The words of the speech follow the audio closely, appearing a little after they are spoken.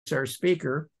our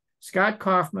speaker. Scott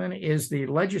Kaufmann is the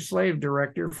legislative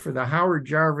director for the Howard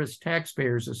Jarvis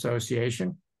Taxpayers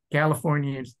Association,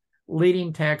 California's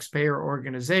leading taxpayer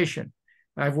organization.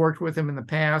 I've worked with them in the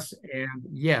past, and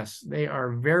yes, they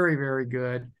are very, very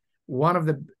good. One of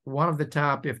the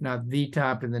top, if not the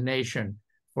top in the nation,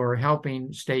 for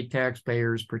helping state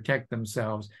taxpayers protect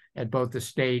themselves at both the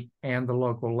state and the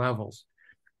local levels.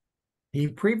 He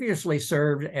previously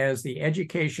served as the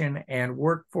Education and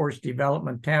Workforce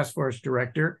Development Task Force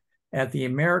Director at the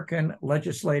American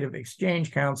Legislative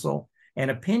Exchange Council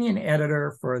and opinion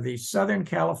editor for the Southern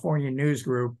California News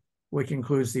Group, which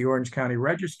includes the Orange County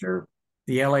Register,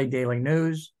 the LA Daily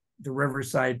News, the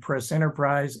Riverside Press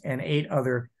Enterprise, and 8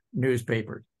 other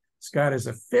newspapers. Scott is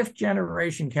a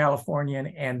 5th-generation Californian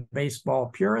and baseball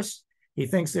purist. He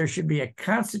thinks there should be a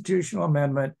constitutional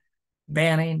amendment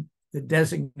banning the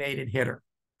designated hitter.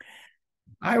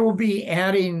 I will be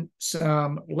adding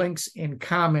some links in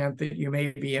comment that you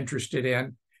may be interested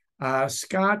in.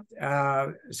 Scott's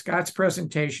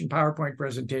presentation, PowerPoint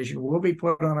presentation, will be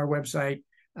put on our website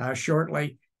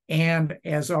shortly. And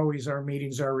as always, our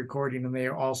meetings are recorded and they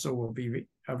also will be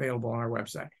available on our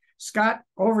website. Scott,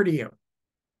 over to you.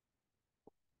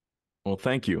 Well,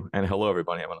 thank you. And hello,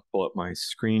 everybody. I'm going to pull up my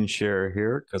screen share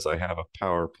here because I have a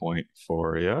PowerPoint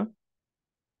for you.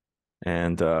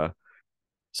 And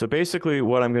so basically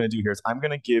what I'm going to do here is I'm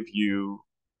going to give you,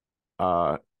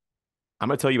 I'm going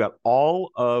to tell you about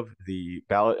all of the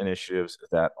ballot initiatives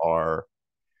that are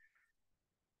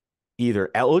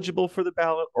either eligible for the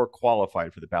ballot or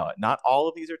qualified for the ballot. Not all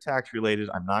of these are tax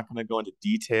related. I'm not going to go into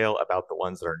detail about the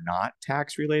ones that are not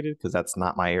tax related because that's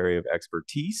not my area of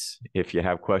expertise. If you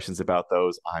have questions about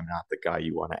those, I'm not the guy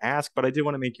you want to ask, but I did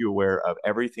want to make you aware of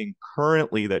everything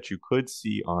currently that you could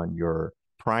see on your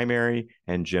primary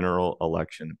and general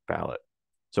election ballot.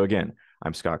 So again,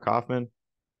 I'm Scott Kaufmann.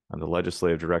 I'm the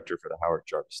legislative director for the Howard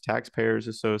Jarvis Taxpayers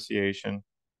Association.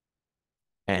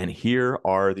 And here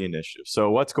are the initiatives.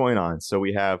 So what's going on? So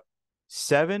we have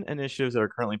 7 initiatives that are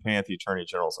currently pending at the Attorney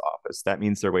General's office. That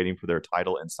means they're waiting for their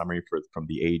title and summary from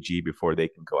the AG before they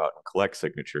can go out and collect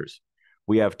signatures.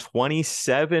 We have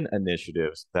 27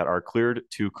 initiatives that are cleared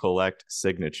to collect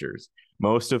signatures.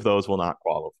 Most of those will not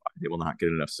qualify. They will not get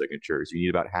enough signatures. You need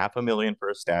about 500,000 for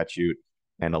a statute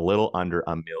and a little under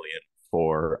 1 million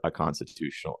for a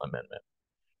constitutional amendment.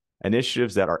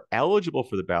 Initiatives that are eligible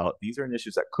for the ballot, these are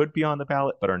initiatives that could be on the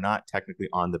ballot, but are not technically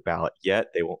on the ballot yet.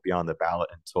 They won't be on the ballot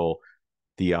until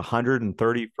the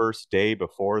 131st day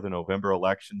before the November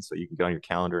election. So you can get on your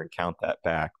calendar and count that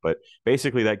back. But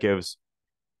basically that gives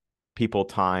people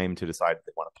time to decide if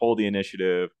they want to pull the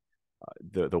initiative.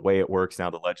 The way it works now,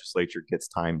 the legislature gets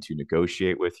time to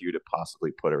negotiate with you to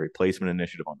possibly put a replacement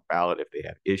initiative on the ballot if they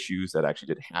have issues. That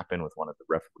actually did happen with one of the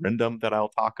referendum that I'll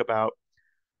talk about.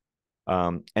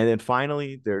 And then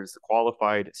finally, there's the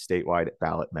qualified statewide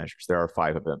ballot measures. There are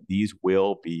 5 of them. These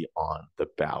will be on the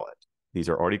ballot. These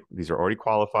are already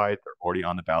qualified. They're already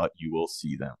on the ballot. You will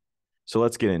see them. So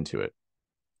let's get into it.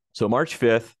 So March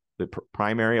 5th, the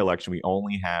primary election, we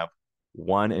only have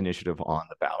one initiative on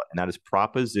the ballot, and that is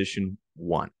Proposition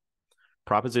 1.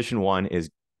 Proposition 1 is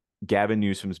Gavin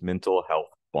Newsom's mental health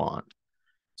bond.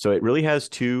 So it really has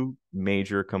 2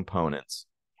 major components.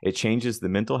 It changes the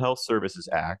Mental Health Services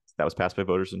Act that was passed by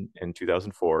voters in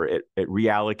 2004. It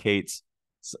reallocates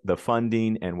the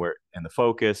funding and the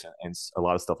focus and a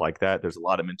lot of stuff like that. There's a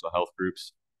lot of mental health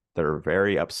groups that are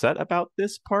very upset about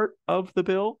this part of the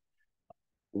bill.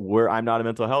 Where I'm not a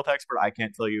mental health expert, I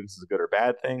can't tell you if this is a good or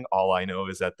bad thing. All I know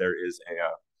is that there is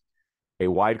a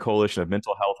wide coalition of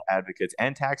mental health advocates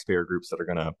and taxpayer groups that are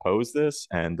going to oppose this,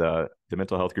 and the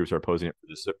mental health groups are opposing it for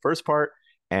this first part,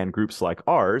 and groups like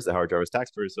ours, the Howard Jarvis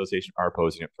Taxpayers Association, are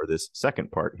opposing it for this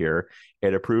second part here.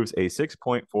 It approves a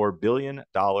 $6.4 billion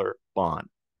bond,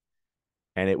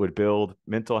 and it would build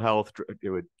mental health. It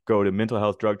would go to mental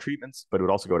health drug treatments, but it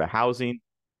would also go to housing.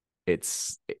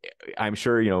 I'm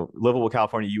sure, Livable,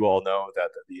 California, you all know that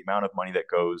the amount of money that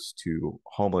goes to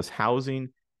homeless housing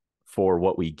for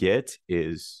what we get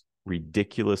is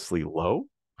ridiculously low.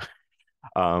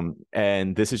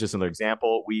 And this is just another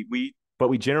example. But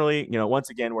we generally, once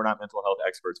again, we're not mental health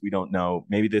experts. We don't know.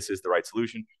 Maybe this is the right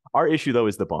solution. Our issue, though,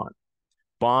 is the bond.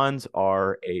 Bonds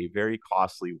are a very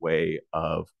costly way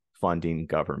of funding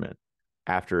government.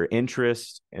 After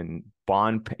interest and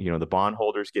the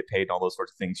bondholders get paid and all those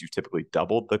sorts of things, you've typically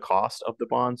doubled the cost of the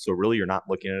bond. So really, you're not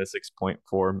looking at a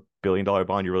 $6.4 billion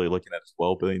bond. You're really looking at a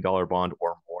 $12 billion bond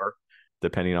or more,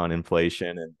 depending on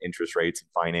inflation and interest rates and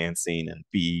financing and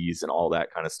fees and all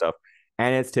that kind of stuff.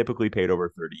 And it's typically paid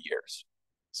over 30 years.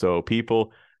 So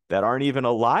people that aren't even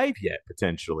alive yet,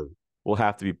 potentially, will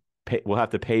have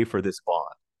to pay for this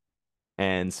bond.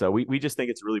 And so we just think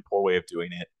it's a really poor way of doing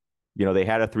it. They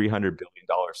had a $300 billion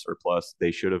surplus.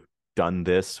 They should have done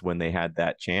this when they had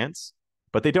that chance,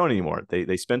 but they don't anymore.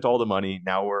 They spent all the money.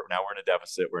 Now we're in a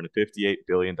deficit. We're in a $58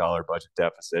 billion budget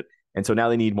deficit. And so now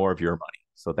they need more of your money.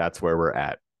 So that's where we're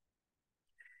at.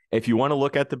 If you want to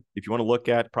look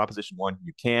at Proposition 1,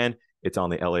 you can. It's on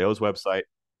the LAO's website.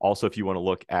 Also, if you want to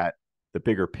look at the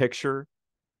bigger picture,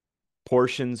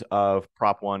 portions of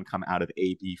Prop 1 come out of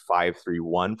AB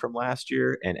 531 from last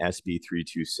year and SB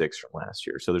 326 from last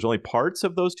year. So there's only parts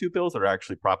of those two bills that are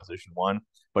actually Proposition 1.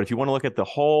 But if you want to look at the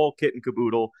whole kit and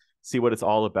caboodle, see what it's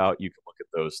all about, you can look at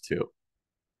those too.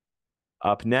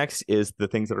 Up next is the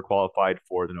things that are qualified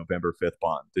for the November 5th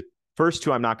bond. The first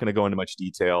two, I'm not going to go into much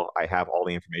detail. I have all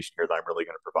the information here that I'm really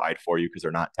going to provide for you because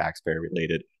they're not taxpayer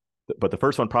related. But the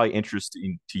first one, probably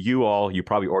interesting to you all, you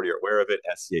probably already are aware of it,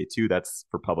 SCA2, that's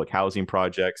for public housing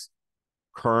projects.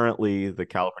 Currently, the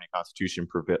California Constitution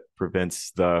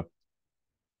prevents hold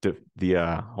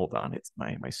on, it's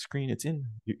my screen, it's in,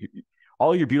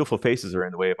 all your beautiful faces are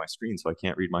in the way of my screen, so I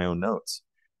can't read my own notes.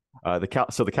 The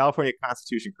California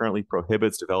Constitution currently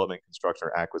prohibits development, construction,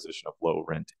 or acquisition of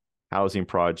low-rent housing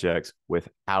projects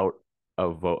without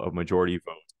a majority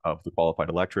vote of the qualified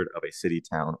electorate of a city,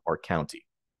 town, or county.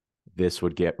 This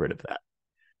would get rid of that.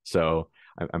 So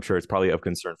I'm sure it's probably of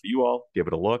concern for you all. Give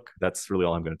it a look. That's really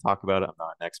all I'm going to talk about. I'm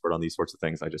not an expert on these sorts of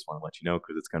things. I just want to let you know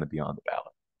because it's going to be on the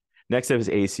ballot. Next up is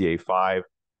ACA 5.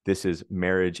 This is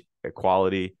marriage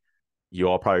equality. You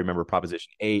all probably remember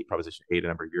Proposition 8. Proposition 8 a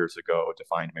number of years ago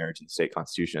defined marriage in the state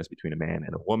constitution as between a man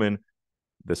and a woman.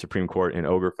 The Supreme Court in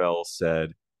Obergefell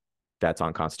said that's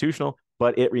unconstitutional,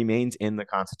 but it remains in the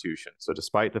Constitution. So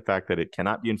despite the fact that it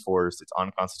cannot be enforced, it's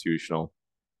unconstitutional.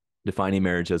 Defining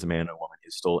marriage as a man and a woman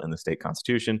is still in the state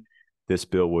constitution. This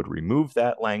bill would remove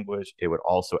that language. It would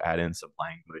also add in some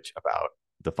language about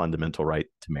the fundamental right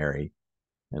to marry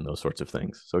and those sorts of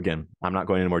things. So again, I'm not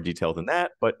going into more detail than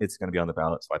that, but it's going to be on the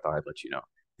ballot, so I thought I'd let you know.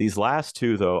 These last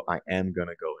two, though, I am going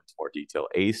to go into more detail,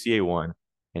 ACA 1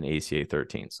 and ACA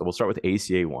 13. So we'll start with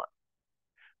ACA 1.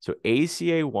 So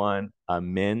ACA 1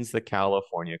 amends the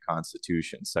California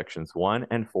Constitution, Sections 1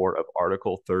 and 4 of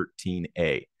Article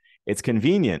 13A. It's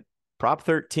convenient. Prop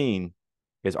 13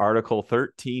 is Article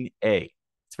 13A.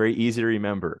 It's very easy to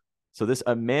remember. So this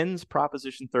amends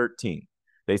Proposition 13.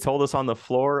 They told us on the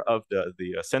floor of the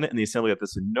Senate and the Assembly that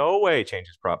this in no way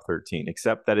changes Prop 13,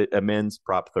 except that it amends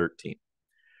Prop 13.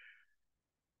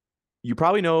 You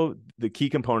probably know the key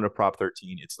component of Prop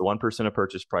 13. It's the 1% of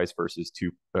purchase price versus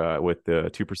with the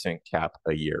 2% cap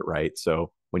a year, right?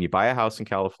 So when you buy a house in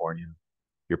California,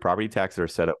 your property taxes are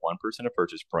set at 1% of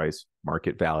purchase price,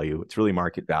 market value. It's really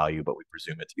market value, but we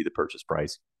presume it to be the purchase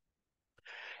price.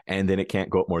 And then it can't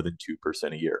go up more than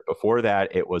 2% a year. Before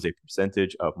that, it was a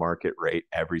percentage of market rate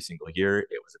every single year.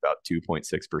 It was about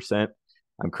 2.6%.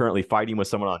 I'm currently fighting with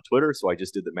someone on Twitter, so I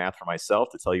just did the math for myself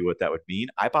to tell you what that would mean.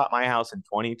 I bought my house in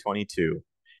 2022,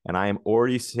 and I am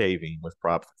already saving with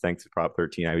thanks to Prop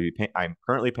 13. I'm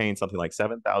currently paying something like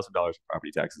 $7,000 for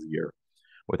property taxes a year.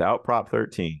 Without Prop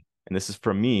 13, and this is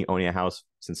from me owning a house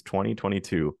since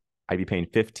 2022, I'd be paying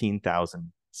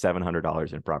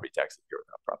 $15,700 in property taxes a year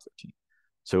without Prop 13.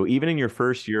 So even in your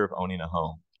first year of owning a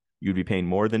home, you'd be paying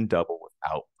more than double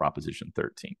without Proposition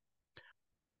 13.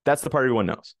 That's the part everyone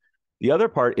knows. The other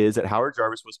part is that Howard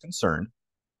Jarvis was concerned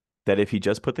that if he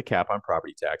just put the cap on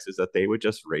property taxes, that they would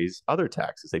just raise other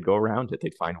taxes. They'd go around it.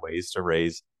 They'd find ways to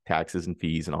raise taxes and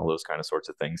fees and all those kind of sorts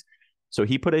of things. So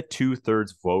he put a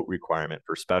 2/3 vote requirement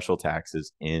for special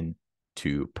taxes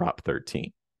into Prop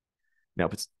 13. Now,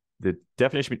 the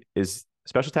definition is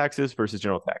special taxes versus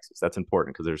general taxes. That's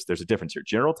important because there's a difference here.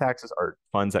 General taxes are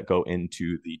funds that go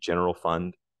into the general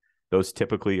fund. Those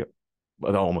typically,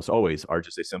 well, almost always, are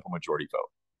just a simple majority vote.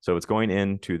 So it's going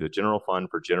into the general fund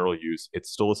for general use.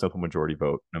 It's still a simple majority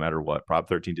vote, no matter what. Prop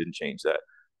 13 didn't change that.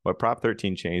 What Prop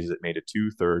 13 changed is it made it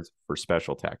 2/3 for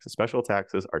special taxes. Special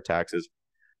taxes are taxes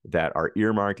that are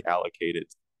earmarked, allocated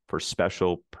for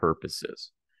special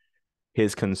purposes.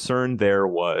 His concern there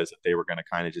was that they were going to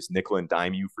kind of just nickel and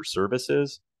dime you for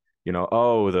services.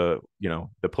 The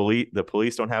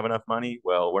police don't have enough money.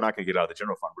 Well, we're not going to get out of the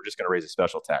general fund. We're just going to raise a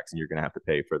special tax, and you're going to have to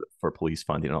pay for police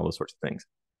funding and all those sorts of things.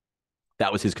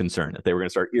 That was his concern, that they were going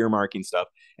to start earmarking stuff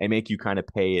and make you kind of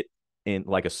pay it in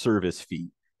like a service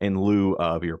fee in lieu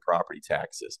of your property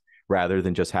taxes, rather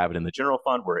than just have it in the general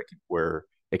fund where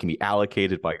it can be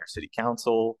allocated by your city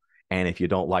council. And if you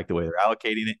don't like the way they're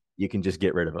allocating it, you can just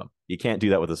get rid of them. You can't do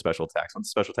that with a special tax. Once the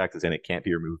special tax is in, it can't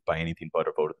be removed by anything but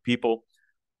a vote of the people.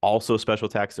 Also, special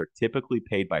taxes are typically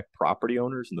paid by property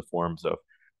owners in the forms of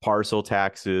parcel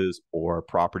taxes or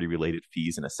property-related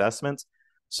fees and assessments.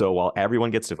 So while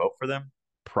everyone gets to vote for them,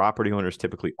 property owners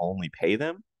typically only pay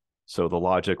them. So the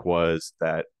logic was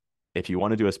that if you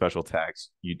want to do a special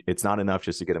tax, it's not enough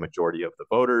just to get a majority of the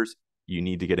voters. You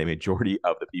need to get a majority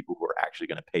of the people who are actually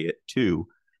going to pay it too.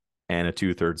 And a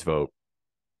 2/3 vote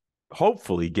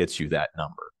hopefully gets you that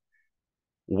number.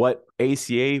 What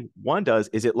ACA 1 does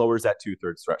is it lowers that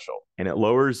 2/3 threshold, and it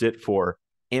lowers it for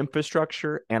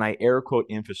infrastructure. And I air quote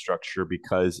infrastructure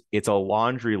because it's a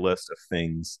laundry list of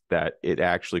things that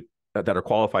that are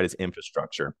qualified as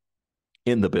infrastructure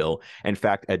in the bill. In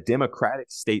fact, a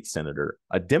Democratic state senator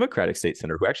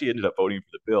who actually ended up voting for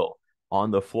the bill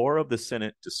on the floor of the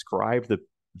Senate described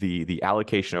the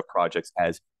allocation of projects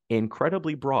as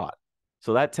incredibly broad.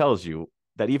 So that tells you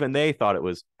that even they thought it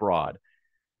was broad.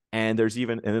 And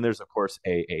then there's of course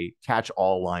a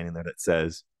catch-all line in there that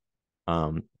says,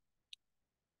 but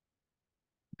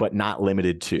not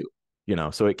limited to,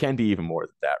 so it can be even more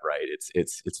than that, right?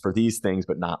 It's for these things,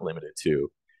 but not limited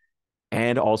to.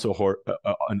 And also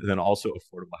then also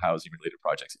affordable housing related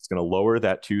projects. It's going to lower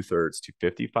that 2/3 to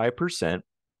 55%.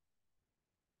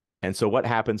 And so what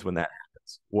happens when that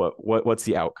happens? What's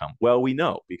the outcome? Well, we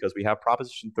know because we have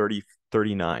Proposition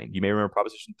 39. You may remember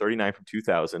Proposition 39 from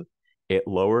 2000. It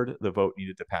lowered the vote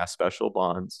needed to pass pass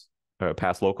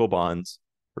local bonds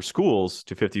for schools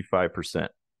to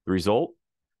 55%. The result,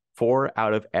 4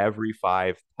 out of every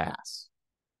 5 pass.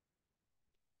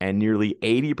 And nearly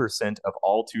 80% of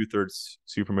all 2/3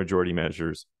 supermajority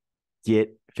measures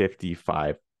get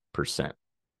 55%.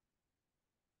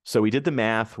 So we did the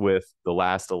math with the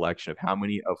last election of how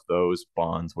many of those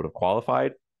bonds would have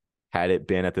qualified had it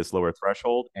been at this lower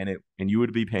threshold, and you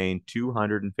would be paying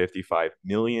 $255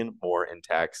 million more in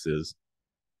taxes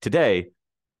today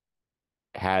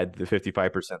had the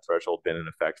 55% threshold been in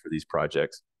effect for these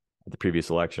projects at the previous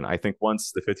election. I think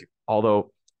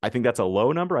although I think that's a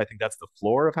low number, I think that's the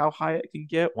floor of how high it can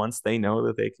get. Once they know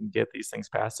that they can get these things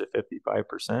past at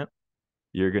 55%,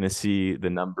 you're going to see the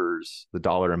numbers, the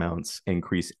dollar amounts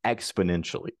increase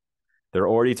exponentially. They're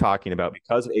already talking about,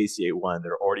 because of ACA 1,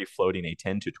 they're already floating a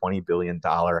 $10 to $20 billion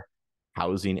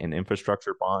housing and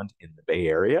infrastructure bond in the Bay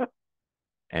Area.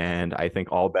 And I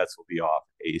think all bets will be off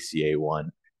ACA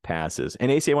 1 passes. And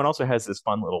ACA 1 also has this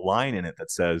fun little line in it that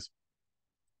says,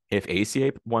 if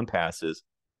ACA 1 passes,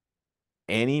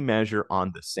 any measure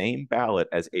on the same ballot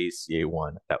as ACA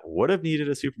 1 that would have needed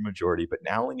a supermajority but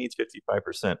now only needs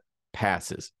 55%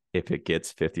 passes if it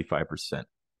gets 55%.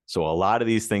 So a lot of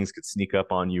these things could sneak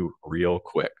up on you real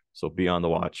quick. So be on the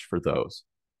watch for those.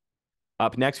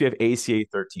 Up next, we have ACA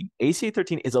 13. ACA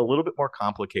 13 is a little bit more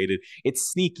complicated. It's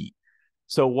sneaky.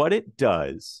 So what it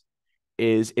does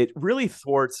is it really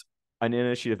thwarts an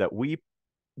initiative that we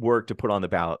worked to put on the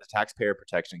ballot, the Taxpayer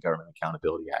Protection and Government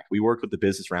Accountability Act. We worked with the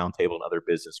Business Roundtable and other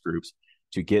business groups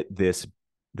to get this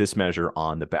measure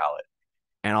on the ballot.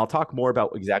 And I'll talk more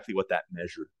about exactly what that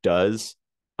measure does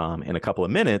in a couple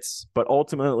of minutes. But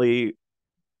ultimately,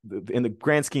 in the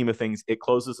grand scheme of things, it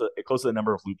closes a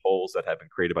number of loopholes that have been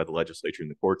created by the legislature and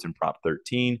the courts in Prop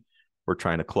 13. We're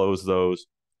trying to close those.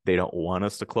 They don't want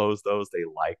us to close those. They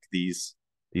like these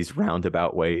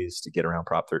roundabout ways to get around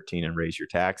Prop 13 and raise your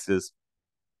taxes.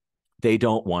 They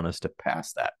don't want us to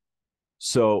pass that.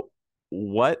 So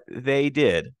what they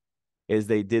did is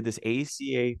they did this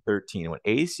ACA 13. What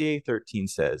ACA 13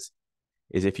 says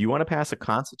is if you want to pass a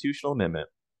constitutional amendment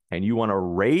and you want to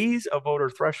raise a voter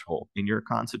threshold in your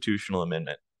constitutional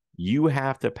amendment, you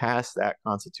have to pass that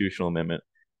constitutional amendment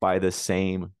by the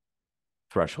same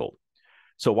threshold.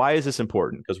 So why is this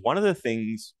important? Because one of the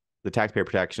things the Taxpayer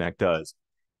Protection Act does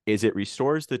is it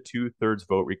restores the 2/3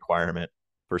 vote requirement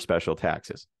for special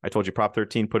taxes. I told you Prop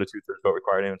 13 put a 2/3 vote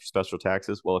requirement for special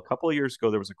taxes. Well, a couple of years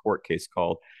ago, there was a court case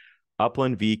called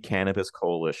Upland v. Cannabis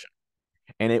Coalition.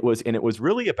 And it was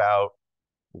really about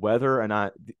whether or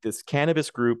not this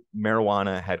cannabis group,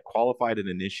 marijuana, had qualified an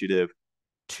initiative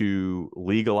to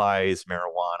legalize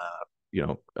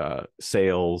marijuana,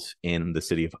 sales in the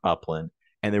city of Upland.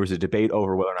 And there was a debate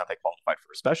over whether or not they qualified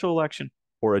for a special election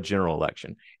or a general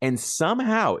election. And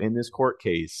somehow in this court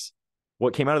case,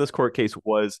 what came out of this court case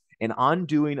was an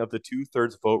undoing of the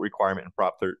 2/3 vote requirement in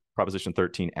Proposition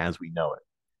 13 as we know it.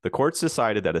 The courts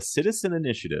decided that a citizen's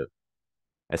initiative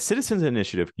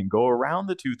can go around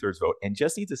the 2/3 vote and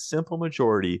just needs a simple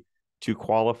majority to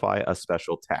qualify a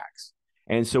special tax.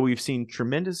 And so we've seen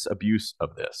tremendous abuse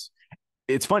of this.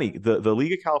 It's funny, the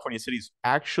League of California Cities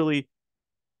actually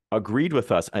agreed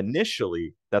with us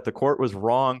initially that the court was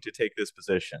wrong to take this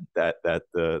position, that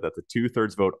the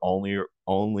 2/3 vote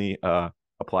only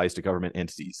applies to government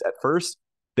entities. At first,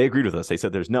 they agreed with us. They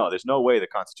said there's no way the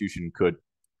Constitution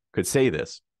could say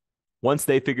this. Once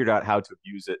they figured out how to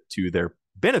use it to their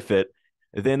benefit,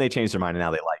 Then they changed their mind and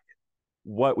now they like it.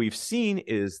 What we've seen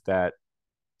is that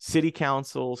city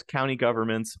councils, county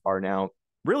governments are now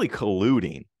really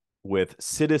colluding with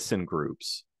citizen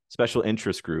groups, special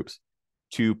interest groups,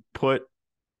 to put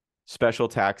special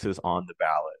taxes on the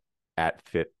ballot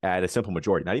at a simple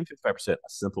majority, not even 55%, a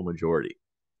simple majority.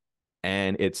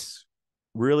 And it's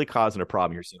really causing a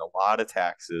problem. You're seeing a lot of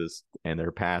taxes and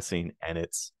they're passing, and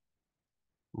it's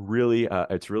really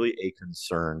a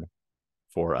concern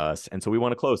for us. And so we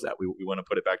want to close that. We want to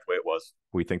put it back the way it was.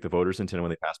 We think the voters intended when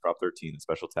they passed Prop 13, the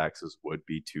special taxes would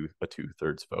be a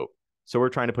 2/3 vote. So we're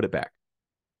trying to put it back.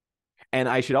 And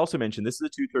I should also mention, this is a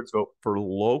 2/3 vote for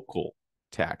local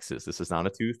taxes. This is not a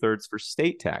 2/3 for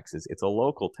state taxes. It's a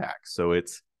local tax. So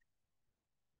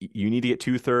you need to get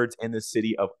 2/3 in the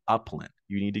city of Upland.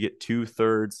 You need to get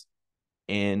 2/3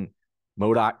 in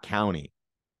Modoc County.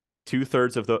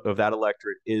 2/3 of that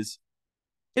electorate is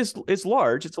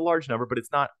large. It's a large number, but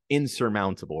it's not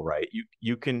insurmountable, right?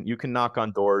 You can knock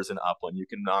on doors in Upland, you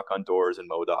can knock on doors in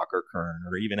Modoc or Kern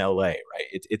or even LA, right?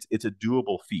 It's a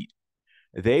doable feat.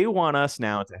 They want us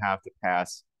now to have to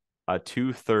pass a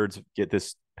 2/3, get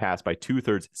this passed by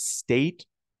 2/3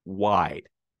 statewide.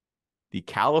 The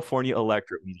California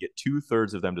electorate, we need to get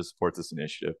 2/3 of them to support this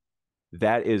initiative.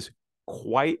 That is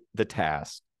quite the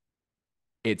task.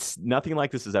 It's nothing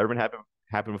like this has ever been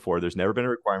happened before. There's never been a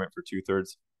requirement for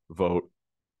 2/3 vote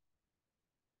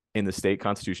in the state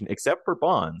constitution, except for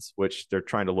bonds, which they're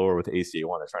trying to lower with ACA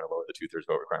 1. They're trying to lower the 2/3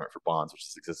 vote requirement for bonds, which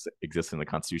exists in the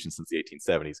Constitution since the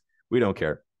 1870s. We don't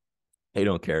care. They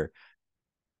don't care.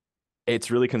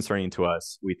 It's really concerning to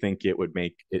us. We think it would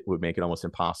make it almost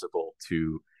impossible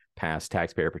to pass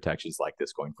taxpayer protections like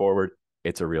this going forward.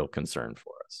 It's a real concern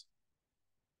for us.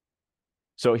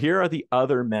 So here are the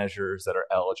other measures that are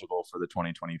eligible for the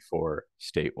 2024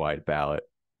 statewide ballot.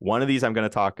 One of these I'm going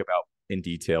to talk about in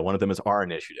detail. One of them is our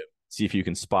initiative. See if you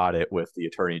can spot it with the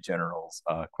Attorney General's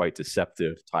quite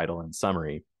deceptive title and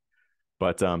summary.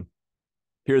 But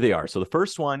here they are. So the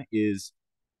first one is,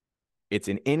 it's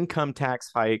an income tax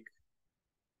hike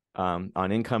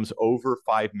on incomes over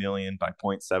 $5 million by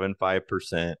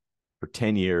 0.75% for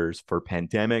 10 years for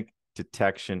pandemic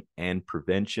detection and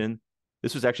prevention.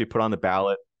 This was actually put on the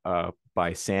ballot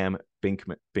by Sam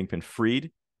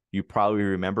Bankman-Fried. You probably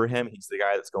remember him. He's the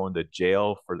guy that's going to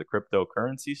jail for the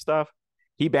cryptocurrency stuff.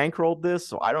 He bankrolled this,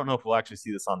 so I don't know if we'll actually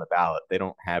see this on the ballot. They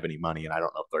don't have any money, and I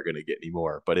don't know if they're going to get any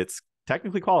more, but it's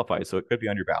technically qualified, so it could be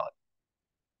on your ballot.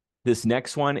 This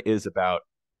next one is about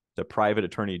the Private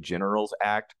Attorney General's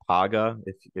Act, PAGA,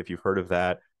 if you've heard of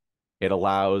that. It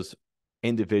allows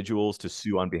individuals to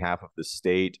sue on behalf of the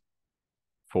state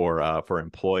for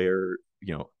employer,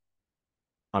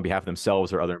 on behalf of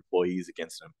themselves or other employees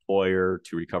against an employer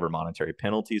to recover monetary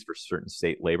penalties for certain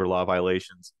state labor law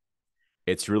violations.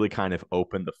 It's really kind of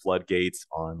opened the floodgates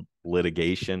on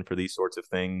litigation for these sorts of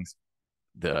things.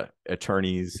 The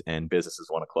attorneys and businesses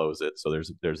want to close it, so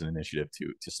there's an initiative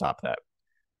to stop that.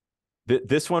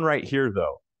 This one right here,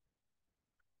 though,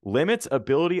 limits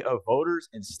ability of voters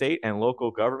in state and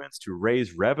local governments to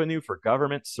raise revenue for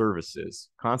government services.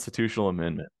 Constitutional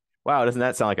amendment. Wow, doesn't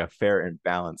that sound like a fair and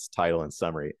balanced title and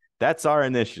summary? That's our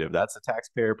initiative. That's the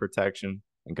Taxpayer Protection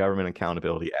and Government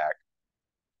Accountability Act.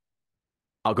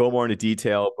 I'll go more into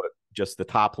detail, but just the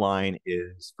top line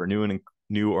is, for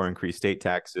new or increased state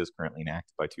taxes currently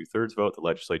enacted by 2/3 vote, the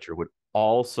legislature would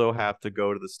also have to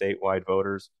go to the statewide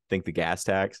voters. Think the gas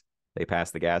tax. They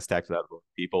passed the gas tax without voting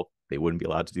people. They wouldn't be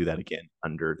allowed to do that again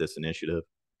under this initiative.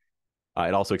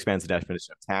 It also expands the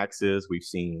definition of taxes. We've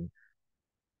seen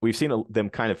them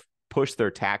kind of push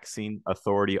their taxing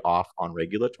authority off on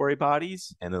regulatory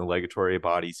bodies, and then the regulatory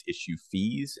bodies issue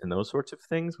fees and those sorts of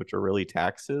things, which are really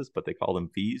taxes, but they call them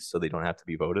fees, so they don't have to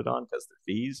be voted on because they're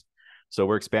fees. So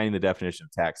we're expanding the definition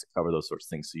of tax to cover those sorts of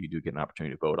things, so you do get an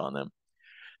opportunity to vote on them.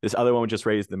 This other one would just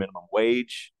raise the minimum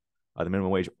wage. The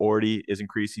minimum wage already is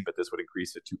increasing, but this would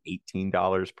increase it to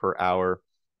 $18 per hour.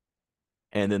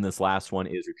 And then this last one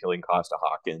is repealing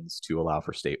Costa-Hawkins to allow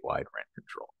for statewide rent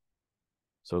control.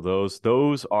 So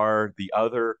those are the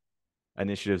other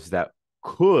initiatives that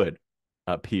could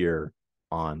appear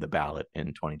on the ballot in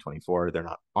 2024. They're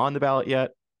not on the ballot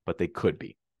yet, but they could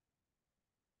be.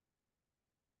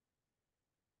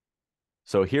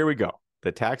 So here we go.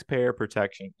 The Taxpayer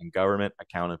Protection and Government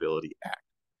Accountability Act.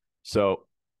 So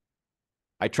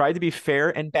I tried to be fair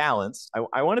and balanced.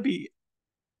 I want to be,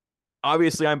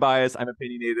 obviously I'm biased, I'm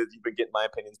opinionated, you've been getting my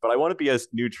opinions, but I want to be as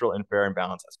neutral and fair and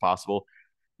balanced as possible.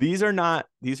 These are not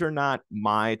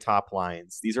my top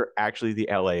lines. These are actually the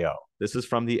LAO. This is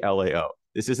from the LAO.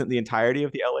 This isn't the entirety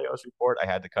of the LAO's report. I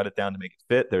had to cut it down to make it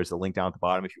fit. There's a link down at the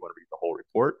bottom if you want to read the whole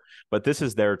report. But this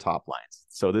is their top lines.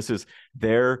 So this is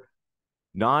their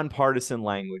nonpartisan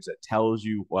language that tells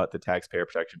you what the Taxpayer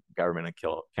Protection and Government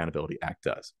Accountability Act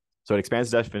does. So it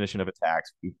expands the definition of a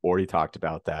tax. We've already talked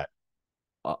about that.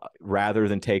 Rather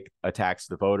than take a tax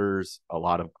to the voters, a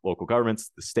lot of local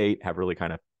governments, the state, have really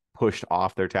kind of pushed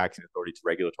off their taxing authority to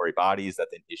regulatory bodies that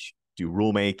then do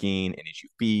rulemaking and issue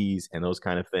fees and those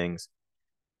kind of things.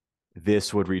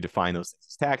 This would redefine those things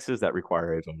as taxes that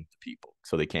require a vote of the people.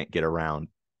 So they can't get around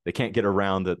the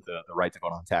right to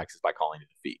vote on taxes by calling it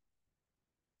a fee.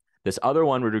 This other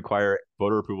one would require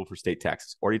voter approval for state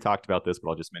taxes. Already talked about this, but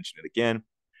I'll just mention it again.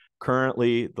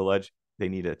 Currently, they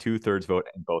need a 2/3 vote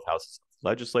in both houses of the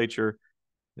legislature.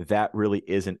 That really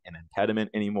isn't an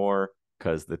impediment anymore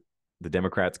because the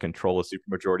Democrats control a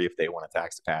supermajority. If they want a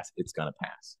tax to pass, it's going to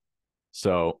pass.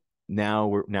 So now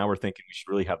we're thinking we should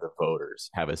really have the voters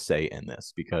have a say in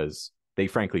this, because they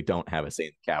frankly don't have a say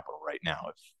in the Capitol right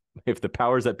now. If the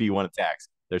powers that be want a tax,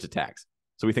 there's a tax.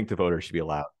 So we think the voters should be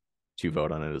allowed to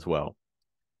vote on it as well.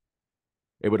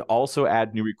 It would also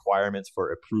add new requirements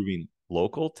for approving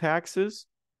local taxes.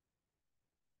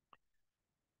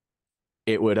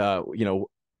 It would,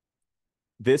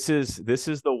 this is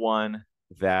the one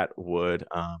that would,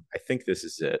 I think this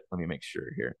is it. Let me make sure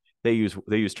here. They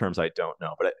use terms I don't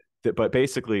know, but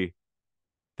basically,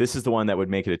 this is the one that would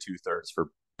make it a 2/3 for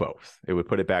both. It would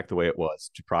put it back the way it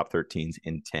was to Prop 13's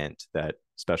intent that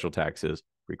special taxes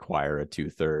require a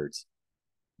 2/3.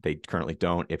 They currently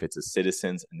don't. If it's a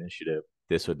citizens initiative,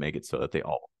 this would make it so that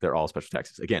they're all special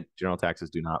taxes. Again, general taxes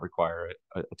do not require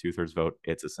a 2/3 vote.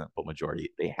 It's a simple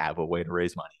majority. They have a way to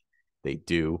raise money. They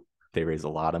do. They raise a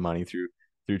lot of money through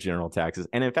general taxes.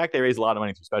 And in fact, they raise a lot of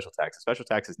money through special taxes. Special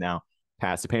taxes now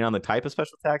pass, depending on the type of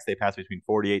special tax, they pass between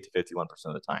 48 to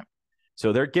 51% of the time.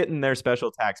 So they're getting their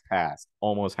special tax passed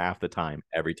almost half the time,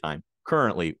 every time,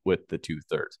 currently with the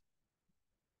 2/3.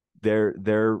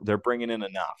 They're bringing in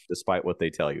enough despite what they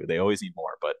tell you. They always need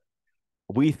more, but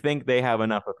we think they have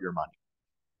enough of your money.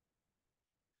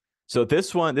 So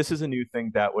this is a new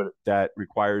thing that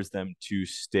requires them to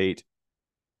state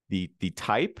the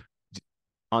type.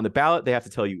 On the ballot, they have to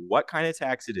tell you what kind of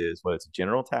tax it is, whether it's a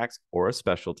general tax or a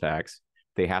special tax.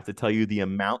 They have to tell you the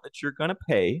amount that you're going to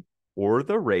pay or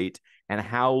the rate and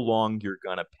how long you're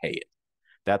going to pay it.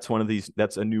 That's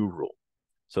a new rule.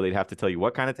 So they'd have to tell you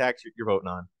what kind of tax you're voting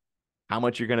on, how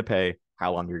much you're going to pay,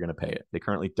 how long you're going to pay it. They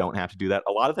currently don't have to do that.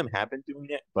 A lot of them have been doing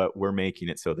it, but we're making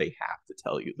it so they have to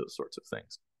tell you those sorts of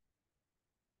things.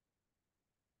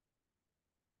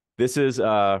 This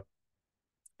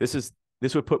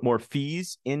would put more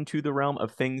fees into the realm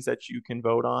of things that you can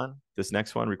vote on. This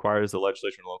next one requires the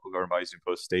legislature and local government bodies to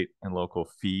impose state and local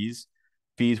fees.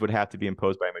 Fees would have to be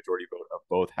imposed by a majority vote of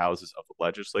both houses of the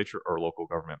legislature or local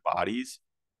government bodies.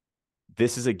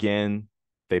 This is, again,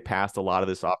 they passed a lot of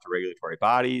this off to regulatory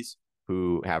bodies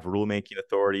who have rulemaking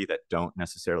authority that don't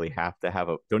even really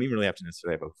have to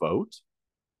necessarily have a vote.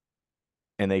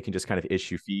 And they can just kind of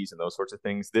issue fees and those sorts of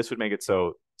things. This would make it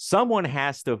so someone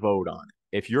has to vote on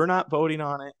it. If you're not voting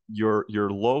on it, your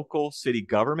local city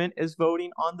government is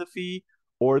voting on the fee,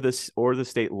 or the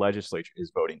state legislature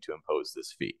is voting to impose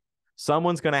this fee.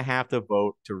 Someone's going to have to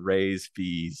vote to raise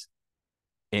fees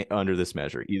under this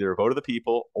measure, either a vote of the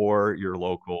people or your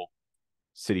local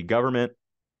city government,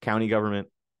 county government,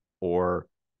 or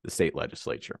the state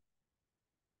legislature.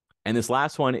 And this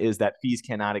last one is that fees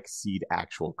cannot exceed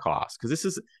actual costs, because this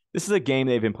is a game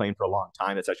they've been playing for a long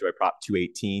time. That's actually why Prop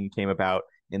 218 came about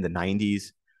in the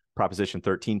 90s. Proposition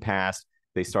 13 passed.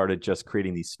 They started just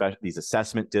creating these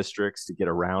assessment districts to get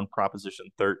around Proposition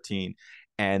 13.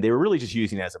 And they were really just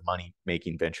using it as a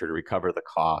money-making venture to recover the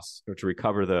costs, or to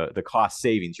recover the cost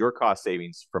savings, your cost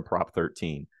savings from Prop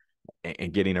 13,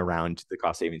 and getting around the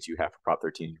cost savings you have for Prop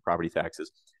 13 and your property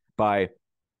taxes by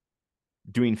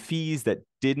doing fees that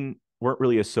weren't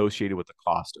really associated with the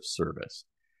cost of service.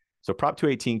 So Prop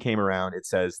 218 came around. It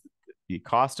says the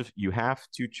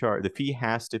fee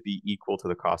has to be equal to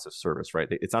the cost of service, right?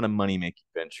 It's not a money-making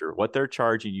venture. What they're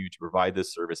charging you to provide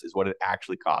this service is what it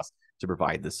actually costs to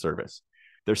provide this service.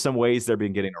 There's some ways they've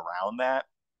been getting around that.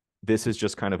 This is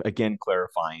just kind of, again,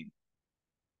 clarifying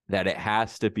that it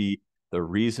has to be the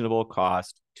reasonable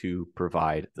cost to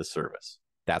provide the service.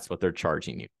 That's what they're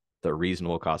charging you, the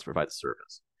reasonable cost to provide the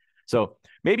service. So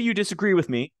maybe you disagree with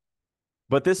me,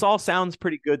 but this all sounds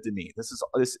pretty good to me.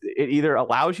 It either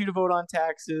allows you to vote on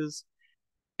taxes,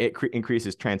 it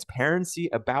increases transparency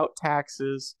about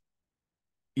taxes.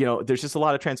 There's just a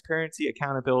lot of transparency,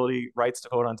 accountability, rights to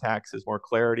vote on taxes, more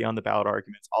clarity on the ballot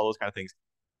arguments, all those kind of things.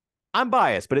 I'm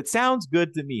biased, but it sounds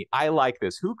good to me. I like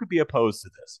this. Who could be opposed to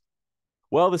this?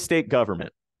 Well, the state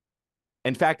government.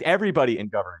 In fact, everybody in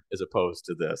government is opposed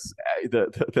to this.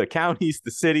 The counties,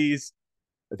 the cities,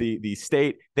 the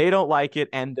state, they don't like it,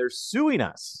 and they're suing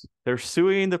us. They're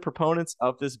suing the proponents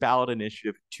of this ballot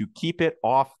initiative to keep it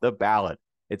off the ballot.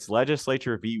 It's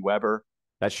Legislature v. Weber.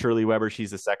 That's Shirley Weber.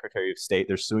 She's the Secretary of State.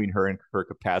 They're suing her in her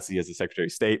capacity as the Secretary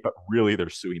of State, but really they're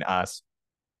suing us.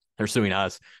 They're suing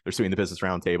us. They're suing the Business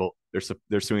Roundtable.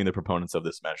 They're suing the proponents of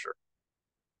this measure.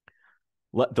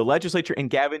 The legislature and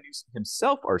Gavin Newsom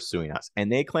himself are suing us,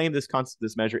 and they claim this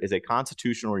measure is a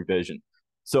constitutional revision.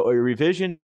 So a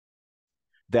revision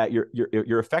that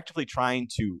you're effectively trying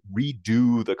to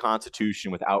redo the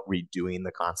Constitution without redoing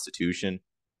the Constitution.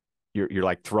 You're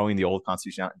like throwing the old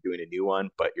Constitution out and doing a new one,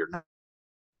 but you're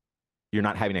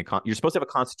not having you're supposed to have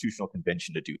a constitutional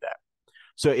convention to do that.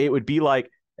 So it would be like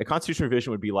a constitutional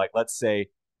revision would be like, let's say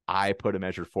I put a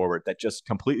measure forward that just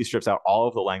completely strips out all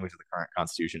of the language of the current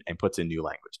Constitution and puts in new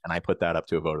language, and I put that up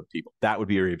to a vote of the people. That would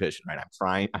be a revision, right?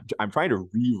 I'm trying to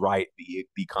rewrite the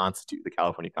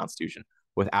California Constitution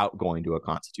without going to a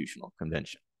constitutional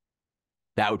convention.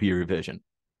 That would be a revision.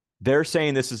 They're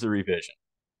saying this is a revision.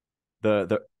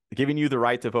 The giving you the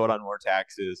right to vote on more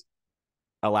taxes,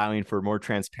 allowing for more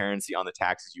transparency on the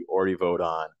taxes you already vote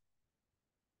on.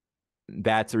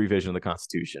 That's a revision of the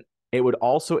Constitution. It would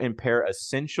also impair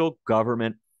essential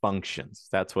government functions.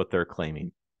 That's what they're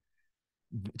claiming.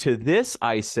 To this,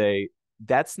 I say,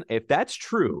 if that's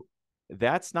true,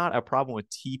 that's not a problem with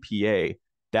TPA.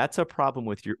 That's a problem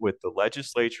with the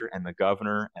legislature and the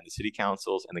governor and the city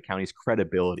councils and the county's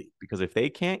credibility. Because if they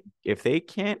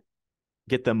can't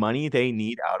get the money they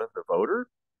need out of the voter,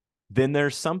 then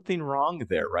there's something wrong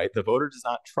there, right? The voter does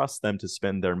not trust them to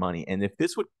spend their money. And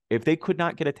if they could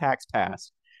not get a tax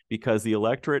passed because the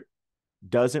electorate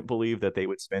doesn't believe that they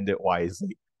would spend it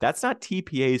wisely, that's not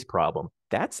TPA's problem.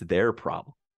 That's their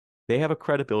problem. They have a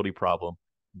credibility problem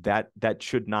that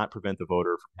should not prevent the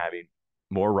voter from having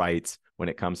more rights when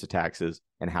it comes to taxes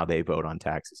and how they vote on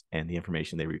taxes and the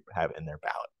information they have in their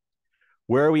ballot.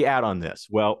 Where are we at on this?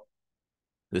 Well,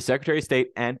 the Secretary of State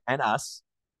and us,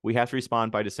 we have to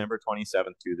respond by December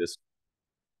 27th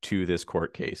to this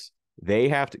court case.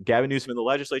 Gavin Newsom and the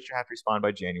legislature have to respond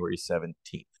by January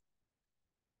 17th.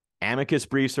 Amicus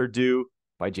briefs are due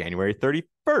by January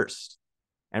 31st,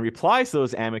 and replies to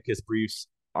those amicus briefs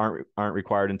aren't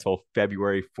required until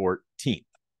February 14th.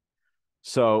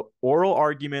 So oral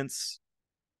arguments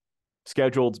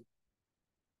scheduled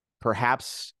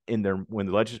perhaps when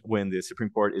the Supreme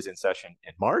Court is in session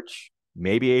in March,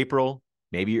 maybe April,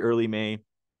 maybe early May,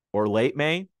 or late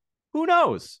May. Who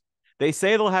knows? They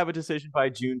say they'll have a decision by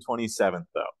June 27th,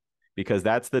 though, because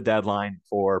that's the deadline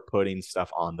for putting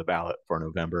stuff on the ballot for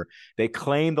November. They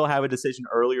claim they'll have a decision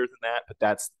earlier than that, but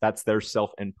that's their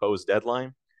self-imposed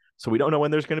deadline. So we don't know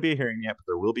when there's going to be a hearing yet, but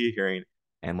there will be a hearing,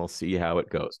 and we'll see how it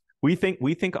goes. We think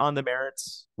on the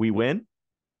merits we win,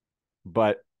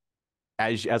 but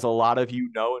as a lot of you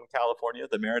know in California,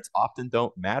 the merits often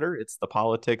don't matter. It's the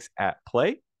politics at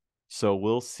play. So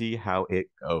we'll see how it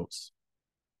goes.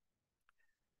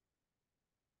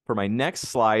 For my next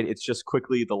slide, it's just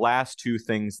quickly the last two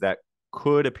things that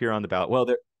could appear on the ballot. Well,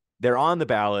 they're on the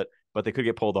ballot, but they could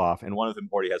get pulled off, and one of them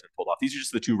already has been pulled off. These are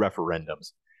just the two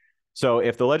referendums. So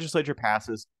if the legislature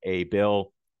passes a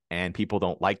bill and people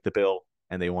don't like the bill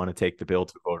and they want to take the bill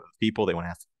to the vote of the people, they want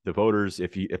to ask the voters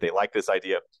if they like this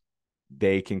idea,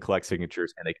 they can collect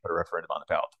signatures and they can put a referendum on the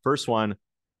ballot. The first one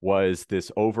was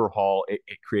this overhaul. It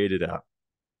created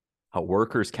a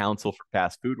workers' council for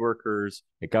fast food workers,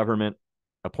 a government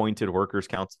appointed workers'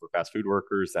 council for fast food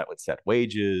workers that would set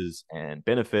wages and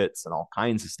benefits and all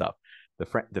kinds of stuff.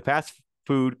 The fast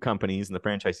food companies and the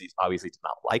franchisees obviously did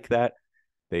not like that.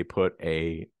 They put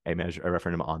a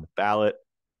referendum on the ballot.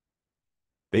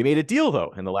 They made a deal,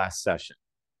 though, in the last session.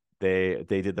 They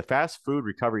did the Fast Food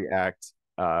Recovery Act,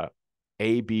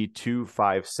 AB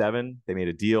 257. They made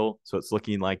a deal, so it's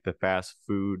looking like the fast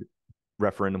food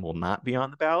referendum will not be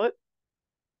on the ballot.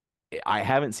 I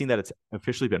haven't seen that it's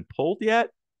officially been pulled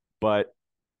yet, but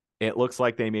it looks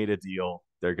like they made a deal.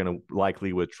 They're going to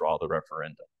likely withdraw the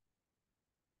referendum.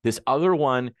 This other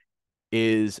one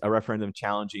is a referendum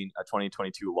challenging a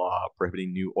 2022 law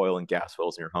prohibiting new oil and gas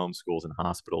wells in your homes, schools, and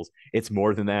hospitals. It's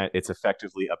more than that. It's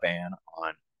effectively a ban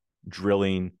on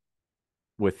drilling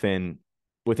within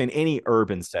any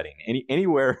urban setting,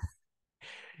 anywhere.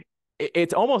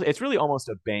 It's really almost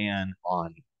a ban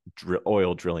on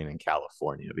oil drilling in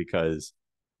California, because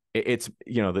it's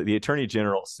the Attorney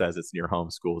General says it's near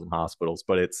home, schools, and hospitals,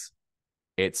 but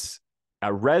it's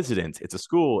a residence, it's a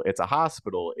school, it's a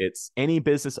hospital, it's any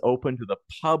business open to the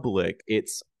public.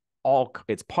 It's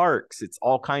it's parks, it's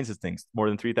all kinds of things. More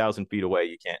than 3,000 feet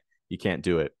away, you can't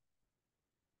do it.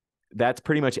 That's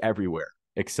pretty much everywhere,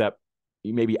 except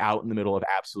you may be out in the middle of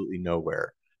absolutely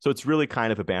nowhere. So it's really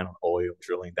kind of a ban on oil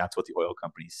drilling. That's what the oil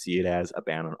companies see it as, a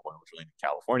ban on oil drilling in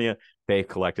California. They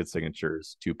collected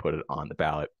signatures to put it on the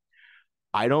ballot.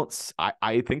 I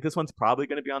think this one's probably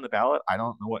going to be on the ballot. I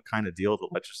don't know what kind of deal the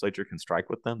legislature can strike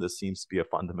with them. This seems to be a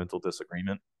fundamental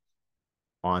disagreement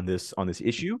on this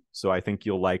issue. So I think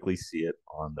you'll likely see it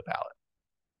on the ballot.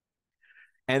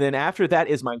 And then after that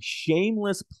is my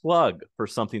shameless plug for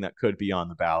something that could be on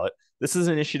the ballot. This is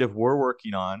an initiative we're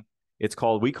working on.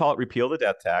 We call it Repeal the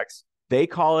Death Tax. They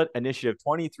call it Initiative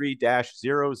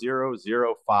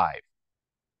 23-0005.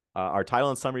 Our title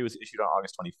and summary was issued on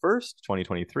August 21st,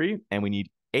 2023, and we need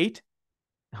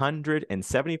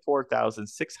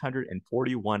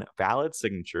 874,641 valid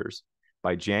signatures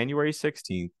by January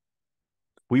 16th.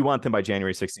 We want them by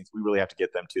January 16th. We really have to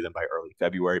get them to them by early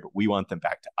February, but we want them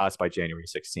back to us by January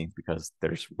 16th because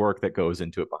there's work that goes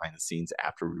into it behind the scenes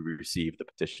after we receive the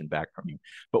petition back from you.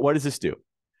 But what does this do?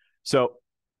 So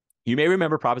you may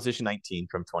remember Proposition 19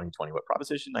 from 2020. What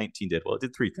Proposition 19 did? Well, it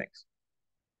did three things.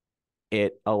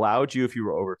 It allowed you, if you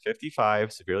were over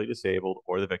 55, severely disabled,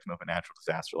 or the victim of a natural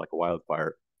disaster like a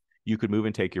wildfire, you could move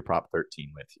and take your Prop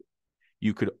 13 with you.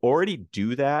 You could already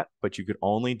do that, but you could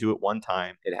only do it one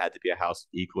time. It had to be a house of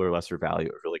equal or lesser value.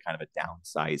 It was really kind of a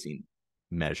downsizing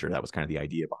measure. That was kind of the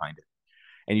idea behind it.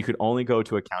 And you could only go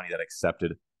to a county that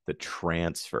accepted the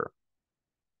transfer.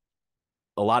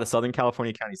 A lot of Southern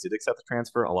California counties did accept the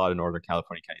transfer. A lot of Northern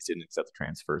California counties didn't accept the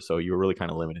transfer. So you were really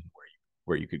kind of limited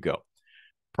where you could go.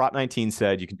 Prop 19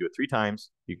 said you can do it 3 times.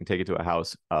 You can take it to a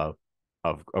house of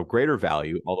greater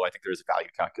value, although I think there's a value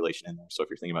calculation in there. So if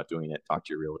you're thinking about doing it, talk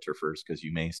to your realtor first because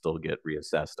you may still get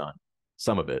reassessed on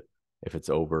some of it if it's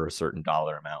over a certain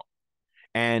dollar amount.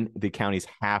 And the counties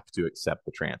have to accept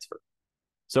the transfer.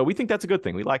 So we think that's a good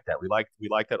thing. We like that. We like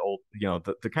that old,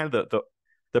 the kind of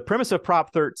the premise of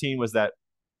Prop 13 was that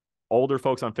older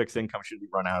folks on fixed income should be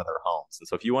run out of their homes. And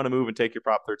so if you want to move and take your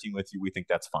Prop 13 with you, we think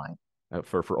that's fine.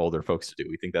 For older folks to do.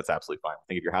 We think that's absolutely fine. I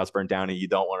think if your house burned down and you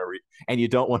don't want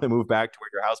to move back to where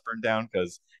your house burned down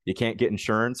because you can't get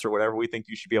insurance or whatever, we think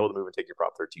you should be able to move and take your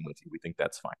Prop 13 with you. We think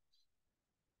that's fine.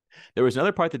 There was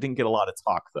another part that didn't get a lot of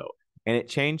talk though, and it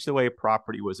changed the way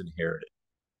property was inherited.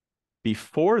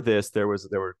 Before this, there were 2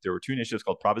 initiatives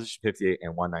called Proposition 58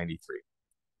 and 193,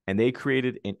 and they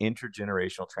created an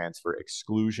intergenerational transfer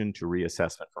exclusion to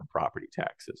reassessment from property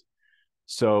taxes.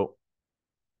 So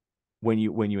when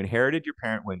you inherited your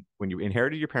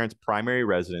parents' primary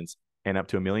residence and up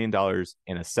to $1 million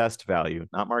in assessed value,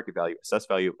 not market value, assessed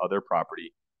value of other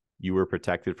property, you were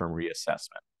protected from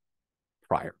reassessment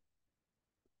prior.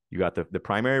 You got the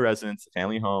primary residence, the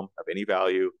family home of any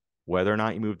value, whether or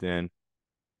not you moved in,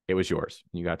 it was yours.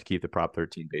 You got to keep the Prop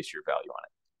 13 base year value on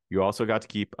it. You also got to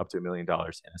keep up to $1 million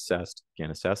in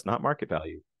assessed, not market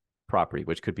value property,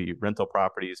 which could be rental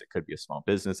properties. It could be a small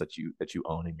business that you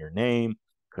own in your name.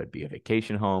 Could be a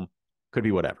vacation home, could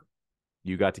be whatever.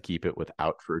 You got to keep it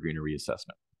without triggering a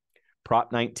reassessment.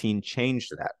 Prop 19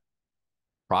 changed that.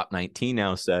 Prop 19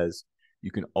 now says you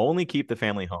can only keep the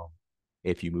family home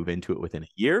if you move into it within a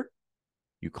year,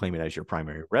 you claim it as your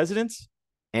primary residence,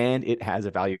 and it has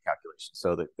a value calculation.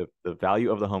 So that the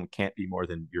value of the home can't be more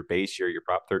than your base year, your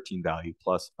Prop 13 value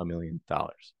plus $1 million.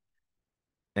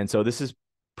 And so this is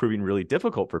proving really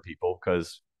difficult for people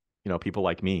because, people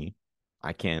like me,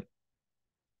 I can't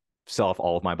sell off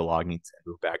all of my belongings and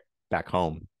move back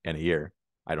home in a year.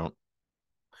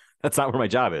 That's not where my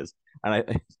job is.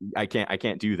 And I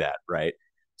can't do that. Right.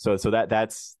 So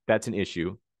that's an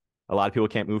issue. A lot of people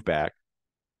can't move back.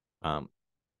 And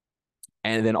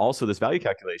then also this value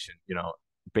calculation,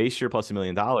 base year plus $1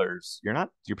 million,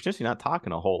 you're potentially not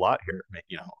talking a whole lot here.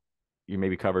 You may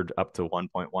be covered up to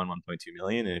 1.1, 1.2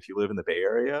 million. And if you live in the Bay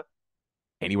Area,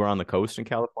 anywhere on the coast in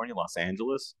California, Los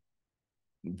Angeles,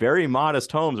 very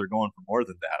modest homes are going for more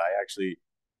than that. I actually,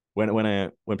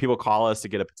 when people call us to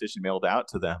get a petition mailed out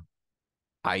to them,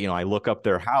 I look up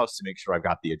their house to make sure I've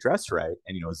got the address right.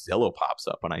 And, Zillow pops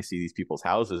up when I see these people's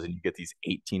houses and you get these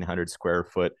 1,800 square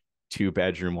foot,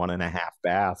 2-bedroom, 1.5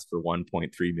 baths for 1.3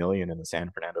 million in the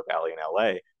San Fernando Valley in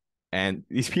LA. And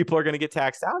these people are going to get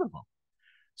taxed out of them.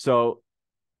 So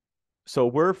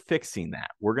we're fixing that.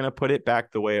 We're going to put it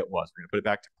back the way it was. We're going to put it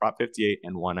back to Prop 58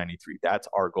 and 193. That's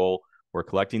our goal. We're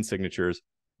collecting signatures.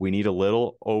 We need a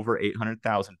little over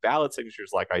 800,000 ballot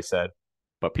signatures, like I said,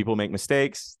 but people make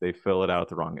mistakes. They fill it out at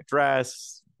the wrong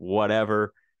address,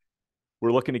 whatever.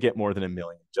 We're looking to get more than 1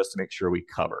 million just to make sure we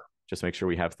cover, just to make sure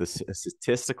we have this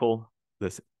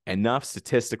enough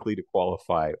statistically to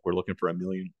qualify. We're looking for 1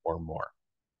 million or more.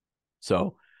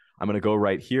 So I'm going to go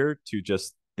right here to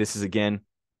just, this is again,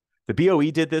 the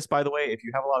BOE did this, by the way. If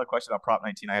you have a lot of questions about Prop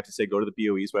 19, I have to say, go to the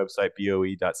BOE's website,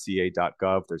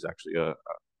 boe.ca.gov. There's actually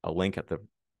a link at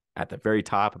the very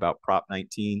top about Prop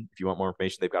 19. If you want more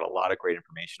information, they've got a lot of great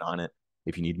information on it.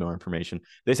 If you need more information,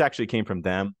 this actually came from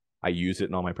them. I use it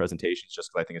in all my presentations just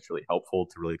because I think it's really helpful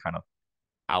to really kind of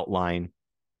outline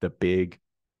the big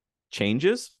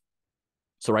changes.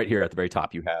 So right here at the very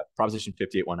top, you have Proposition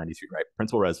 58-193, right?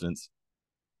 Principal residence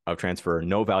of transfer,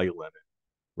 no value limit.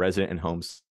 Resident and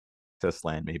homestead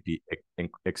land may be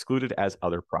excluded as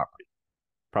other property.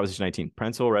 Proposition 19,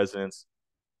 principal residence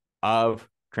of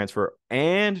transfer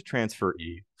and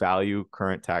transferee value,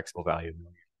 current taxable value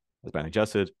has been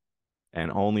adjusted,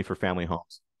 and only for family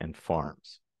homes and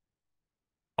farms.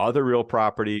 Other real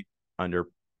property under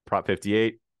Prop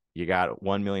 58, you got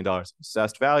 $1 million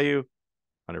assessed value.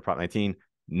 Under Prop 19,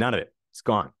 none of it. It's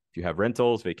gone. If you have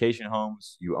rentals, vacation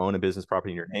homes, you own a business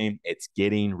property in your name, it's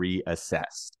getting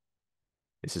reassessed.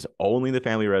 This is only the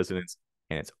family residence,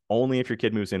 and it's only if your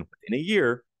kid moves in within a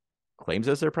year, claims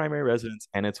as their primary residence,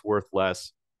 and it's worth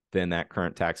less than that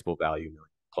current taxable value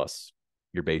plus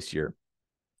your base year.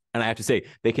 And I have to say,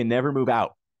 they can never move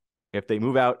out. If they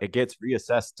move out, it gets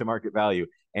reassessed to market value,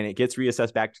 and it gets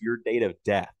reassessed back to your date of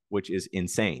death, which is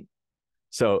insane.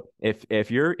 So if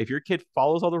your kid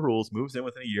follows all the rules, moves in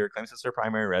within a year, claims it's their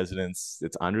primary residence,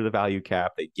 it's under the value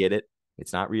cap, they get it,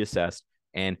 it's not reassessed,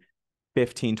 and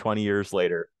 15, 20 years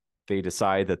later, they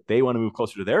decide that they want to move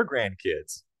closer to their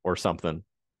grandkids or something,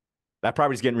 that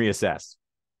property's getting reassessed.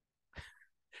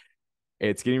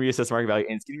 It's getting reassessed market value,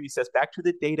 and it's getting reassessed back to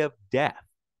the date of death.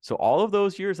 So all of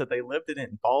those years that they lived in it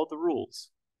and followed the rules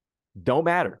don't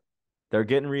matter. They're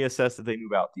getting reassessed if they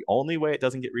move out. The only way it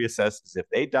doesn't get reassessed is if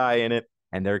they die in it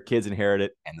and their kids inherit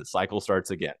it and the cycle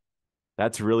starts again.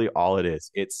 That's really all it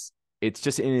is. It's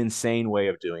just an insane way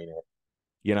of doing it.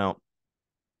 You know,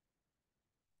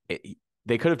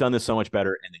 they could have done this so much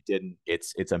better, and they didn't.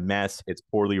 It's a mess. It's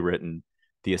poorly written.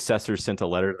 The assessors sent a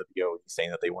letter to the BOE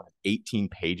saying that they wanted 18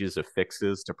 pages of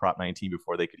fixes to Prop 19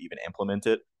 before they could even implement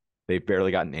it. They've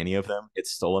barely gotten any of them.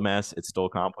 It's still a mess. It's still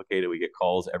complicated. We get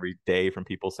calls every day from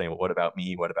people saying, well, what about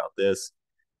me? What about this?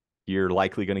 You're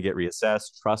likely going to get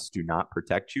reassessed. Trusts do not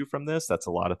protect you from this. That's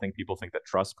a lot of things. People think that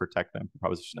trusts protect them from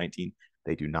Proposition 19.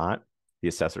 They do not. The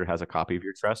assessor has a copy of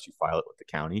your trust. You file it with the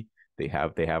county. They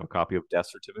have a copy of death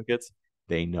certificates.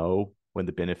 They know when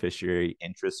the beneficiary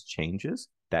interest changes,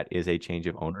 that is a change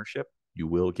of ownership. You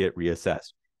will get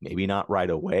reassessed. Maybe not right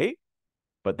away,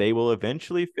 but they will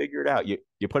eventually figure it out. You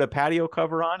put a patio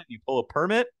cover on and you pull a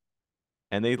permit,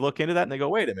 and they look into that and they go,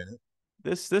 wait a minute,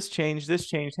 this changed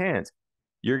hands.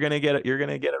 You're gonna get a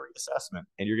reassessment,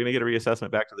 and you're gonna get a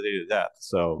reassessment back to the date of death.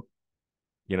 So,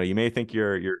 you may think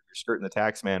you're skirting the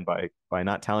tax man by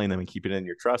not telling them and keeping it in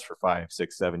your trust for 5,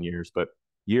 6, 7 years, but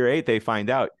year 8 they find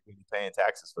out you're gonna be paying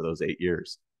taxes for those 8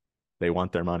 years. They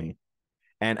want their money,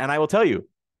 and I will tell you,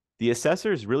 the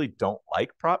assessors really don't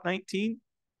like Prop 19.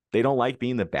 They don't like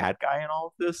being the bad guy in all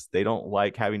of this. They don't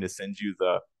like having to send you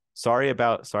the sorry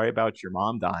about your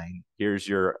mom dying. Here's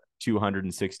your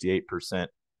 268%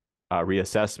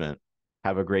 reassessment.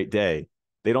 Have a great day.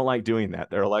 They don't like doing that.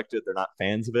 They're elected. They're not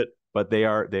fans of it, but they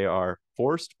are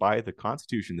forced by the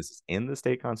Constitution. This is in the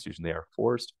state Constitution. They are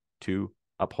forced to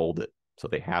uphold it. So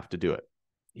they have to do it,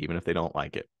 even if they don't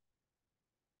like it.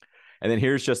 And then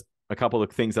here's just a couple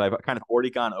of things that I've kind of already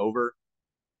gone over.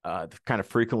 Kind of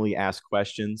frequently asked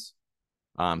questions.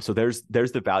 So there's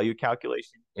the value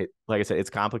calculation. Like I said, it's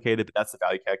complicated, but that's the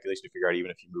value calculation to figure out even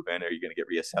if you move in, are you going to get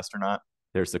reassessed or not?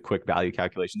 There's the quick value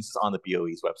calculation. This is on the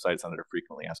BOE's website. It's under the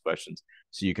frequently asked questions,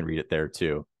 so you can read it there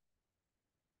too.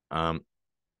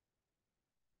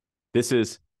 This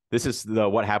is the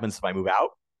what happens if I move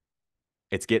out.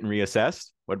 It's getting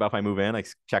reassessed. What about if I move in? I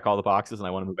check all the boxes and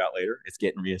I want to move out later. It's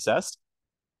getting reassessed.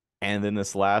 And then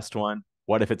this last one,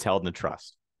 what if it's held in a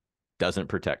trust? Doesn't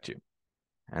protect you.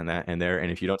 And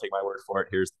if you don't take my word for it,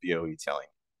 here's the BOE telling you.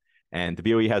 And the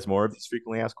BOE has more of these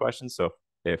frequently asked questions. So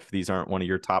if these aren't one of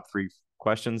your top 3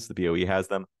 questions, the BOE has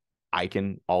them. I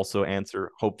can also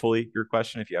answer, hopefully, your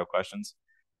question if you have questions.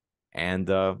 And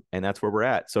that's where we're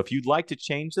at. So if you'd like to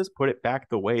change this, put it back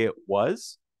the way it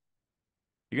was,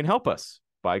 you can help us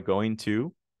by going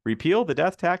to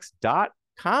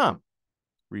repealthedeathtax.com.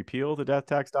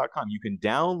 Repealthedeathtax.com. You can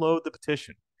download the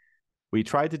petition. We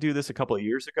tried to do this a couple of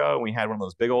years ago, and we had one of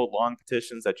those big old long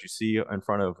petitions that you see in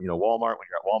front of Walmart when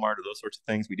you're at Walmart or those sorts of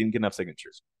things. We didn't get enough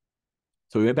signatures.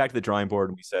 So we went back to the drawing board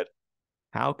and we said,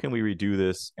 how can we redo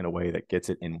this in a way that gets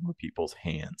it in more people's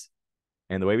hands?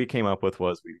 And the way we came up with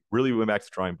was we really went back to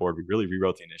the drawing board. We really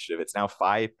rewrote the initiative. It's now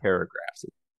 5 paragraphs.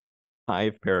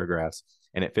 paragraphs,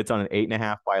 and it fits on an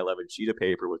 8.5 by 11 sheet of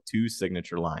paper with 2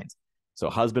 signature lines. So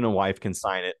husband and wife can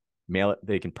sign it, mail it.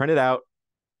 They can print it out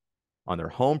on their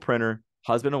home printer.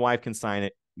 Husband and wife can sign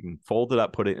it. You can fold it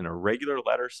up, put it in a regular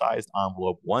letter-sized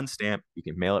envelope, 1 stamp. You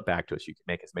can mail it back to us. You can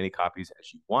make as many copies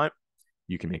as you want.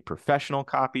 You can make professional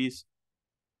copies.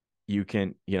 You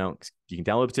can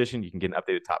download a petition. You can get an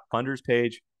updated top funders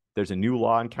page. There's a new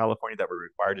law in California that we're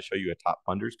required to show you a top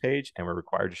funders page, and we're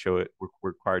required to show it. We're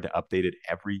required to update it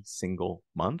every single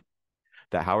month.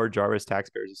 The Howard Jarvis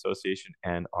Taxpayers Association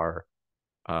and our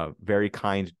very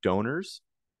kind donors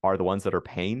are the ones that are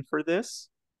paying for this.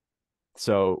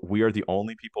 So we are the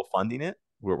only people funding it.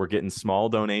 We're getting small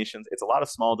donations. It's a lot of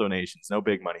small donations. No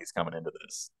big money is coming into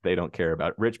this. They don't care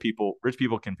about it. Rich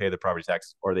people can pay the property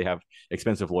tax, or they have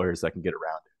expensive lawyers that can get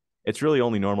around it. It's really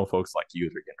only normal folks like you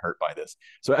that are getting hurt by this.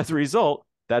 So as a result,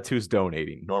 that's who's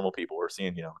donating. Normal people. We're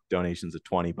seeing, donations of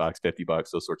 $20,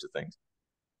 $50, those sorts of things.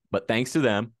 But thanks to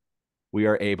them, we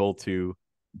are able to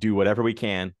do whatever we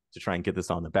can to try and get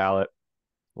this on the ballot.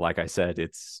 Like I said,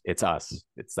 it's us.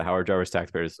 It's the Howard Jarvis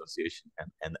Taxpayers Association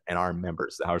and our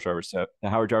members. The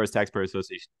Howard Jarvis Taxpayers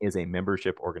Association is a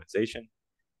membership organization.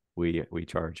 We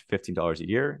charge $15 a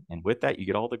year, and with that, you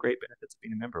get all the great benefits of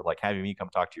being a member, like having me come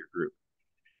talk to your group.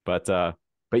 But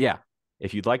yeah,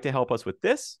 if you'd like to help us with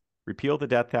this,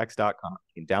 repealthedeathtax.com.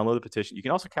 You can download the petition. You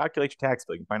can also calculate your tax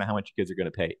bill. You can find out how much your kids are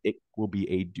going to pay. It will be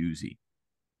a doozy.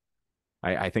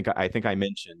 I think I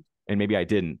mentioned, and maybe I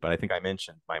didn't, but I think I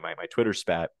mentioned my Twitter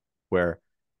spat where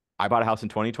I bought a house in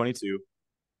 2022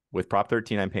 with Prop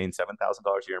 13. I'm paying $7,000 a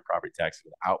year in property tax.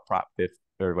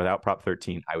 Without Prop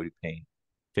 13, I would be paying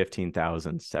 $15,700 a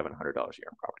year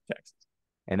in property taxes.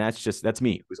 And that's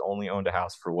me, who's only owned a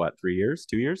house for what, 3 years,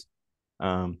 2 years?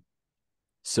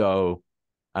 So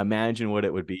imagine what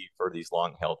it would be for these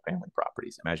long-held family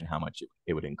properties. Imagine how much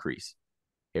it would increase.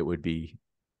 It would be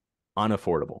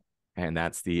unaffordable. And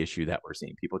that's the issue that we're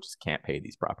seeing. People just can't pay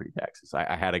these property taxes.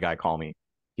 I had a guy call me.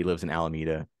 He lives in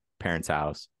Alameda, parents'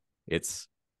 house. It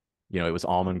was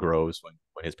almond groves when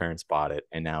his parents bought it,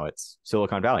 and now it's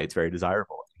Silicon Valley. It's very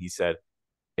desirable. He said,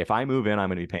 if I move in, I'm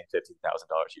going to be paying $15,000 a year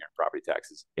in property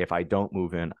taxes. If I don't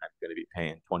move in, I'm going to be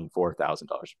paying $24,000 in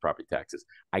property taxes.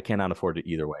 I cannot afford it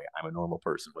either way. I'm a normal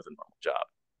person with a normal job.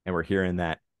 And we're hearing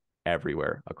that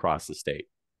everywhere across the state.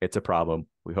 It's a problem.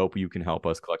 We hope you can help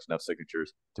us collect enough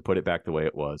signatures to put it back the way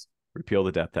it was.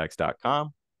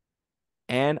 Repealthedeathtax.com.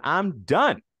 And I'm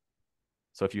done.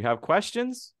 So if you have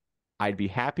questions, I'd be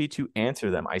happy to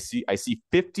answer them. I see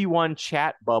 51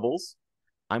 chat bubbles.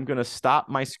 I'm going to stop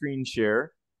my screen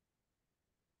share.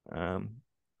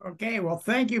 Okay, well,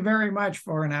 thank you very much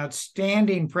for an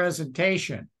outstanding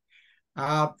presentation.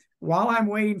 While I'm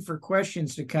waiting for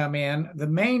questions to come in, the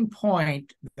main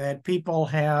point that people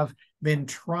have been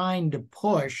trying to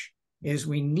push is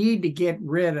we need to get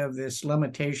rid of this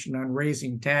limitation on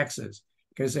raising taxes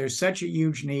because there's such a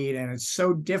huge need and it's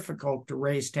so difficult to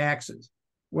raise taxes.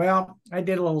 Well, I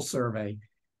did a little survey.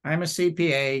 I'm a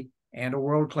CPA and a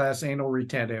world-class anal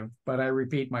retentive, but I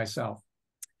repeat myself.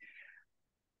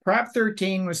 Prop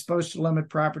 13 was supposed to limit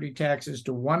property taxes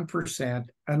to 1%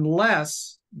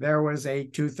 unless there was a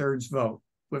 2/3 vote,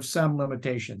 with some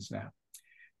limitations now.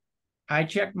 I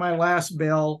checked my last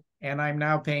bill, and I'm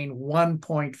now paying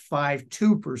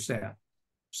 1.52%.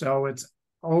 So it's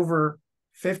over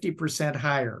 50%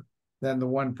 higher than the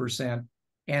 1%.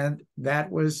 And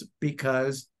that was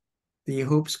because the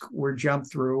hoops were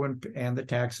jumped through and the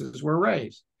taxes were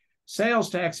raised. Sales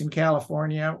tax in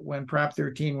California, when Prop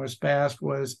 13 was passed,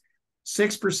 was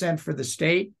 6% for the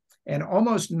state and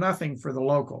almost nothing for the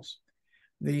locals.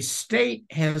 The state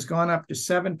has gone up to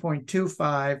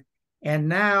 7.25, and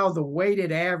now the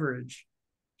weighted average,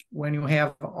 when you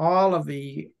have all of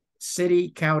the city,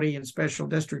 county, and special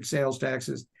district sales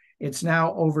taxes, it's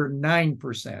now over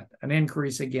 9%, an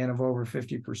increase again of over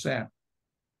 50%.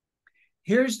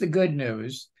 Here's the good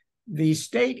news. The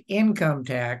state income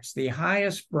tax, the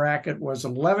highest bracket was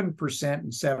 11%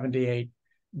 in 78.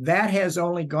 That has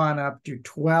only gone up to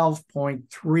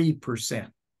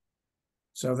 12.3%.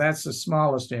 So that's the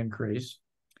smallest increase.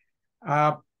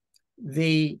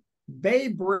 The Bay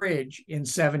Bridge in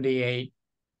 78,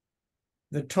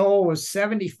 the toll was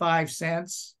 75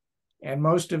 cents, and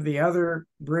most of the other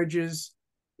bridges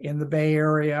in the Bay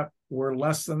Area were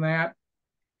less than that.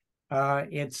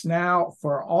 It's now,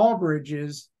 for all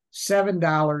bridges,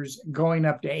 $7 going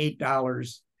up to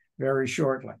 $8 very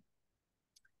shortly.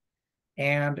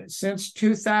 And since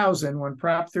 2000, when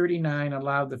Prop 39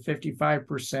 allowed the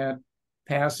 55%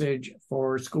 passage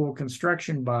for school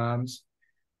construction bonds,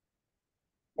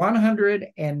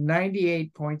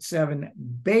 $198.7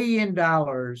 billion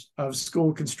of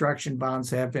school construction bonds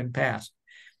have been passed.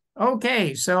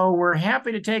 Okay, so we're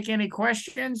happy to take any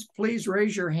questions. Please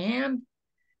raise your hand.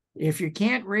 If you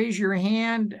can't raise your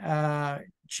hand,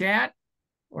 chat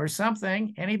or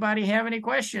something. Anybody have any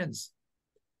questions?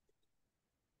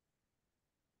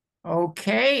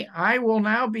 Okay, I will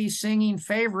now be singing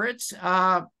favorites.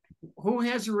 Who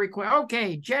has a request?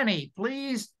 Okay, Jenny,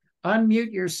 please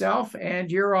unmute yourself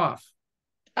and you're off.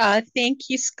 Thank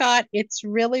you, Scott. It's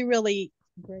really, really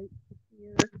great to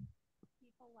hear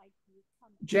people like you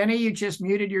come. Jenny, you just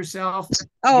muted yourself.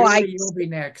 Oh, Julie, you'll be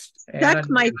next. Stuck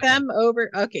my thumb over.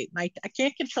 Okay, I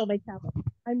can't control my tablet.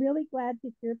 I'm really glad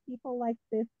to hear people like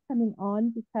this coming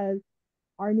on because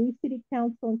our new city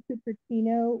council in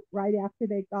Cupertino, right after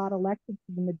they got elected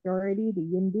to the majority, the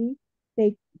YIMBY,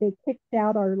 they kicked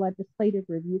out our legislative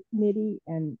review committee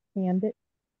and canned it.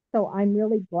 So I'm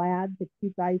really glad that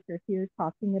you guys are here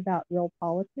talking about real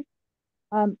politics.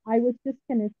 I was just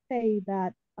going to say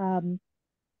that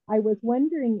I was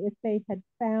wondering if they had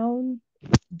found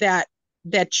that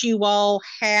you all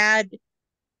had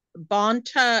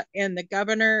Bonta and the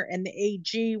governor and the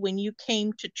AG when you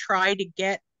came to try to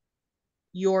get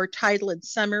your title and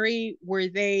summary. Were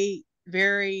they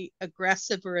very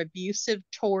aggressive or abusive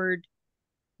toward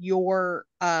your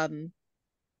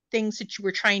things that you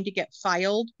were trying to get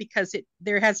filed? Because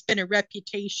there has been a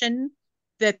reputation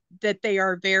that they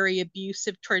are very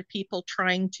abusive toward people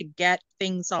trying to get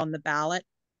things on the ballot.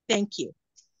 Thank you.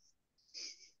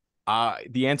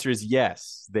 The answer is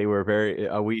yes. They were very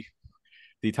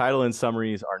the title and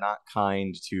summaries are not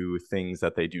kind to things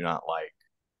that they do not like.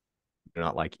 Do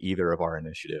not like either of our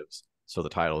initiatives. So the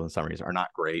title and summaries are not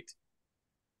great.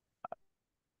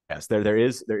 Yes, there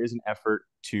is an effort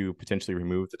to potentially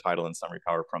remove the title and summary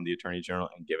power from the Attorney General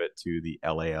and give it to the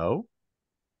LAO.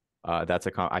 I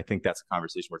think that's a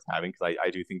conversation worth having because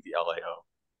I do think the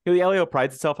LAO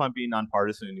prides itself on being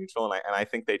nonpartisan and neutral, and I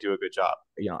think they do a good job.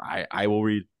 I will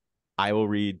read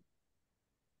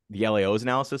the LAO's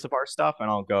analysis of our stuff, and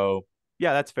I'll go,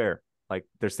 yeah, that's fair. Like,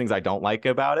 there's things I don't like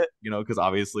about it, because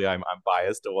obviously I'm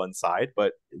biased to one side,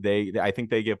 but I think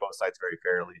they give both sides very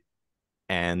fairly,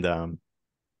 and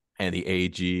the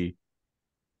AG,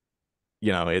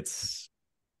 it's.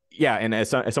 Yeah, and as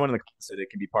someone in the comments said, it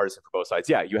can be partisan for both sides.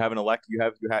 Yeah, you have an elect,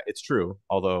 it's true.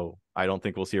 Although I don't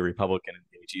think we'll see a Republican in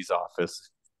the AG's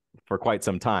office for quite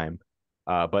some time.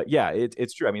 But yeah,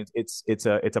 it's true. I mean, it's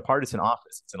a partisan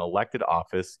office. It's an elected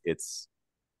office.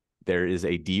 There is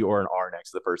a D or an R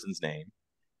next to the person's name,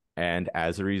 and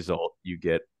as a result, you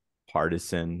get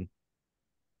partisans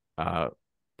title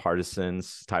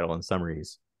and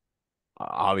summaries.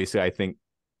 Obviously, I think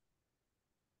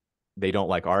they don't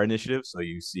like our initiative, so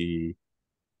you see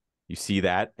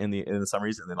that in the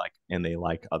summaries, and they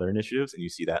like other initiatives, and you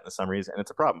see that in the summaries, and it's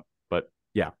a problem. But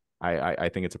yeah, I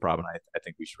think it's a problem. I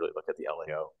think we should really look at the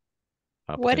LAO.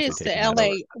 What is the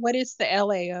LA? What is the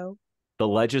LAO? The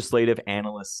Legislative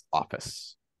Analyst's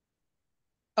Office.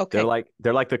 Okay.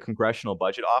 They're like the Congressional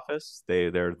Budget Office. They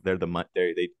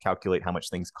calculate how much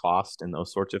things cost and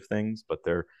those sorts of things. But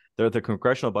they're the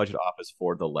Congressional Budget Office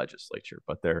for the legislature.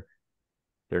 But they're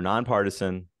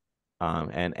nonpartisan,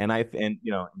 and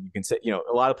you can say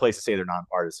a lot of places say they're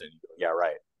nonpartisan. Yeah,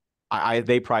 right.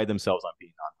 They pride themselves on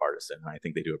being nonpartisan, and I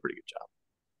think they do a pretty good job.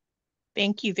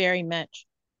 Thank you very much.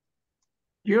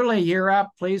 Julie, you're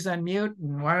up. Please unmute,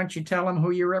 and why don't you tell them who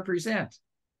you represent?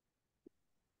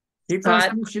 Keep those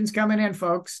questions coming in,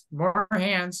 folks. More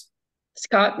hands.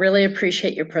 Scott, really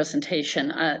appreciate your presentation.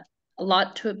 A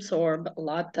lot to absorb, a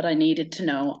lot that I needed to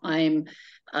know. I'm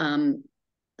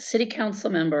city council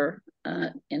member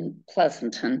in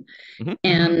Pleasanton,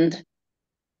 and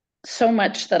so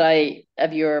much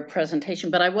of your presentation,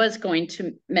 but I was going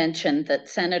to mention that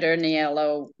Senator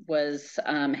Niello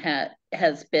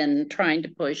has been trying to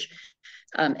push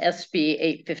SB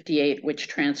 858, which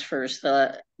transfers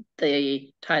the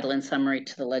title and summary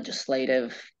to the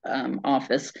legislative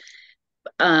analysis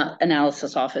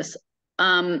office.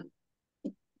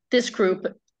 This group,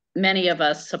 many of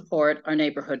us support our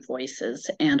neighborhood voices,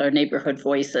 and our neighborhood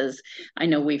voices, I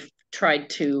know we've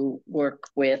tried to work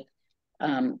with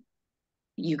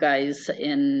you guys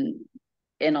in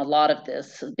a lot of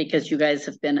this because you guys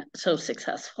have been so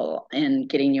successful in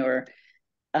getting your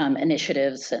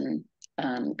initiatives and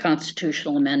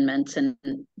constitutional amendments, and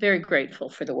very grateful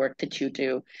for the work that you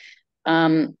do.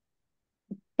 But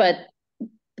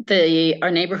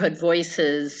our neighborhood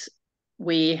voices,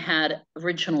 we had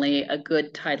originally a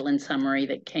good title and summary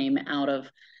that came out of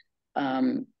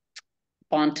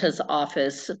Bonta's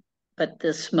office, but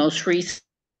this most recent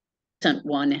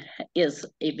one is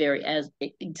a very, as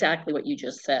exactly what you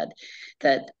just said,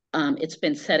 that it's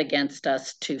been set against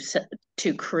us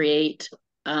to create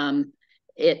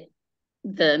it.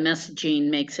 The messaging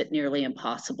makes it nearly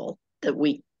impossible that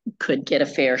we could get a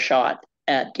fair shot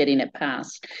at getting it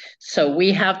passed. So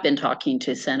we have been talking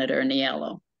to Senator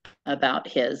Niello about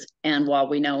his, and while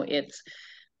we know it's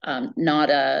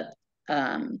not a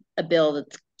bill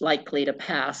that's likely to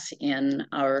pass in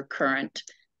our current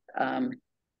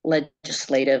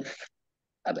legislative,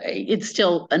 it's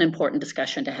still an important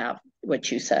discussion to have,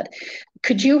 what you said.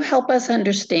 Could you help us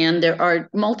understand, there are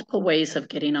multiple ways of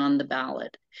getting on the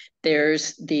ballot.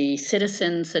 There's the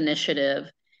citizens initiative,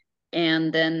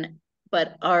 and then,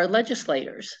 but our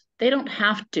legislators, they don't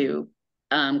have to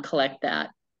collect that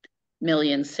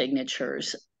million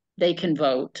signatures. They can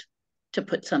vote to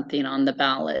put something on the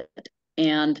ballot.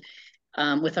 And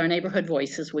with our neighborhood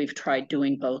voices, we've tried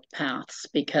doing both paths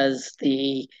because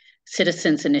the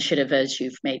citizens initiative, as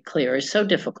you've made clear, is so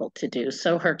difficult to do,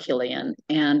 so Herculean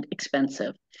and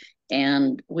expensive.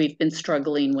 And we've been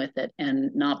struggling with it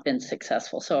and not been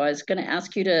successful. So I was going to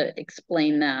ask you to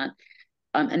explain that.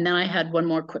 And then I had one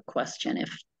more quick question,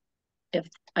 if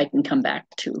I can come back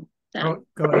to that. Oh,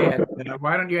 go ahead.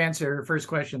 Why don't you answer her first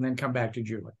question, then come back to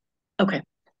Julie? Okay.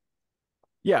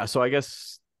 Yeah, so I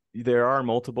guess there are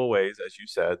multiple ways. As you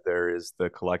said, there is the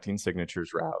collecting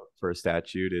signatures route. For a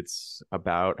statute, it's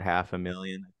about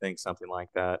 500,000, I think, something like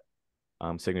that,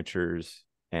 signatures.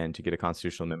 And to get a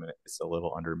constitutional amendment, it's a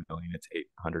little under 1 million. It's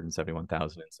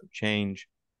 871,000 and some change.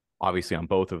 Obviously, on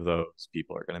both of those,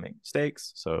 people are going to make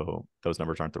mistakes. So those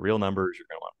numbers aren't the real numbers. You're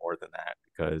going to want more than that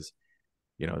because,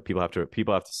 you know, people have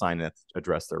to sign that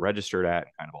address they're registered at,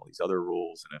 and kind of all these other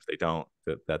rules. And if they don't,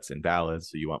 that's invalid.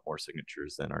 So you want more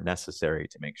signatures than are necessary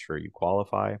to make sure you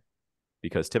qualify.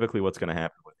 Because typically, what's going to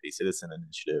happen with a citizen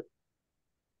initiative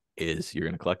is you're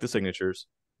going to collect the signatures.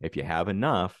 If you have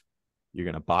enough, you're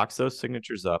going to box those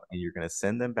signatures up and you're going to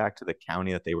send them back to the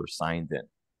county that they were signed in.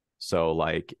 So,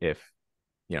 like, if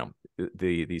you know,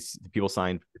 these people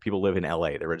live in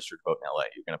LA, they're registered to vote in LA.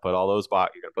 You're going to put you're going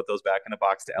to put those back in a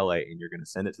box to LA, and you're going to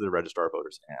send it to the registrar of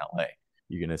voters in LA.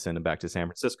 You're going to send them back to San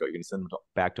Francisco. You're going to send them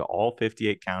back to all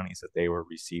 58 counties that they were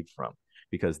received from,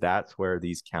 because that's where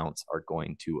these counts are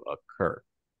going to occur.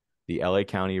 The LA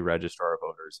County Registrar of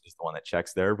Voters is the one that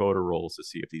checks their voter rolls to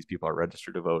see if these people are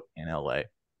registered to vote in LA.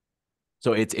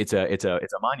 So it's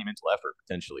a monumental effort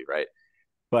potentially, right?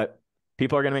 But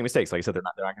people are going to make mistakes. Like I said, they're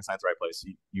not going to sign the right place.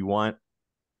 You want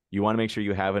to make sure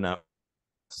you have enough.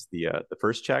 The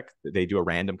first check, they do a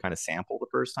random kind of sample the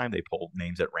first time. They pull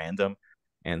names at random,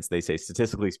 and they say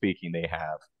statistically speaking, they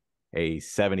have a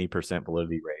 70%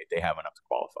 validity rate. They have enough to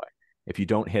qualify. If you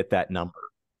don't hit that number,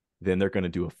 then they're going to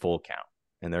do a full count,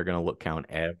 and they're going to count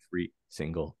every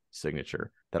single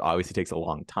signature. That obviously takes a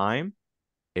long time.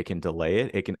 It can delay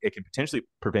it. It can potentially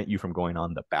prevent you from going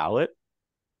on the ballot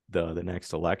the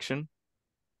next election.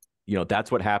 You know,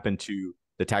 that's what happened to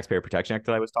the Taxpayer Protection Act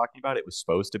that I was talking about. It was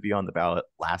supposed to be on the ballot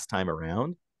last time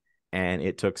around, and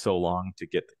it took so long to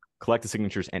collect the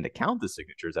signatures and to count the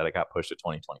signatures that it got pushed to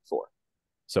 2024.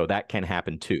 So that can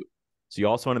happen too. So you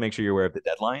also want to make sure you're aware of the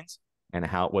deadlines and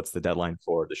what's the deadline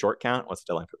for the short count, what's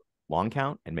the deadline for the long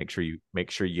count, and make sure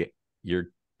you're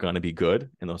going to be good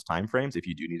in those timeframes if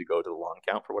you do need to go to the long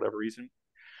count for whatever reason.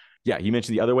 Yeah, you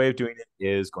mentioned the other way of doing it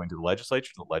is going to the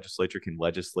legislature. The legislature can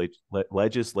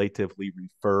legislatively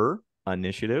refer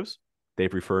initiatives.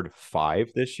 They've referred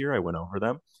 5 this year. I went over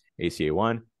them: ACA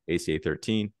 1, ACA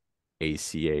 13,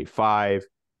 ACA 5,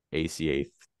 ACA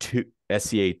 2,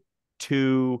 SCA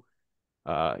 2.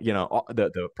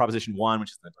 The Proposition 1,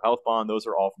 which is the mental health bond. Those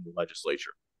are all from the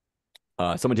legislature.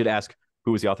 Someone did ask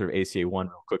who was the author of ACA 1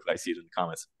 real quickly. I see it in the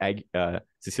comments.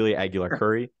 Cecilia Aguilar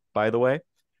Curry, by the way.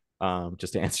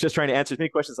 Just trying to answer as many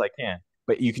questions as I can,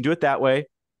 but you can do it that way.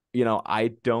 You know,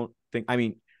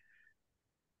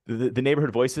 the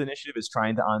Neighborhood Voices Initiative is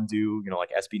trying to undo, you know,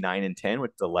 like SB 9 and 10,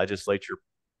 which the legislature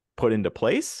put into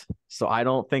place. So I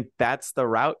don't think that's the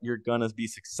route you're going to be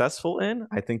successful in.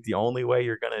 I think the only way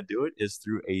you're going to do it is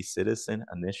through a citizen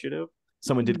initiative.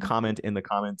 Someone did comment in the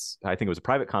comments. I think it was a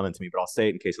private comment to me, but I'll say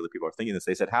it in case other people are thinking this.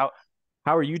 They said, how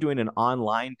are you doing an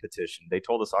online petition? They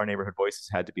told us our Neighborhood Voices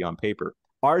had to be on paper.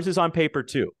 Ours is on paper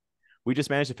too. We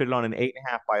just managed to fit it on an 8.5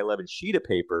 by 11 sheet of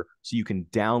paper so you can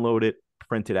download it,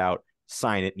 print it out,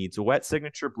 sign it. Needs a wet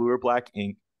signature, blue or black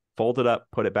ink, fold it up,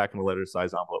 put it back in a letter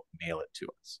size envelope, mail it to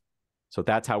us. So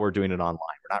that's how we're doing it online.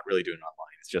 We're not really doing it online.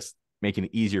 It's just making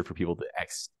it easier for people to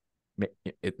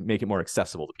make it more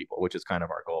accessible to people, which is kind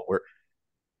of our goal. We're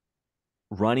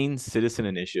running citizen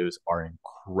initiatives are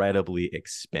incredibly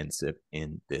expensive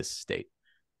in this state.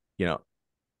 You know,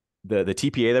 the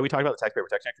TPA that we talked about, the Taxpayer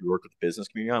Protection Act, we worked with the business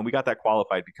community on. We got that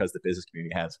qualified because the business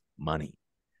community has money.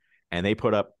 And they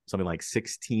put up something like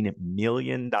 $16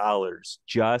 million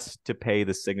just to pay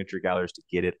the signature gatherers to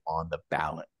get it on the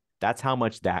ballot. That's how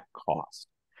much that cost.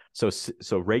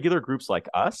 So regular groups like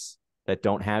us that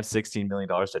don't have $16 million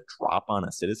to drop on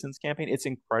a citizens campaign, it's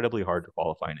incredibly hard to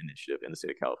qualify an initiative in the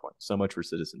state of California. So much for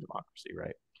citizen democracy,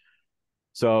 right?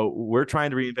 So we're trying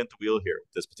to reinvent the wheel here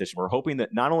with this petition. We're hoping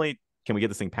that not only can we get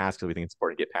this thing passed because we think it's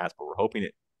important to get passed, but we're hoping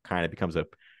it kind of becomes a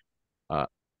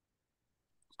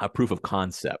proof of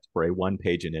concept for a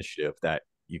one-page initiative that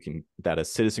a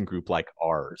citizen group like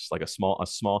ours, like a small,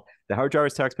 the Howard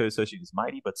Jarvis Taxpayer Association is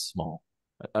mighty but small.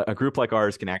 A group like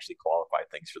ours can actually qualify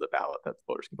things for the ballot that the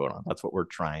voters can vote on. That's what we're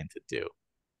trying to do.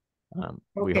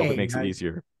 We hope it makes it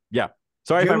easier. Yeah.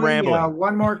 Sorry if I'm rambling.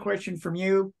 One more question from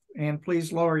you, and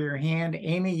please lower your hand.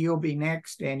 Amy, you'll be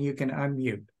next, and you can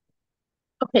unmute.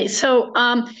 Okay, so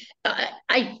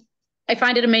I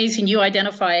find it amazing you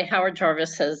identify Howard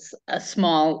Jarvis as a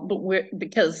small, but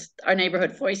because our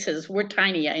neighborhood voices, we're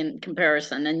tiny in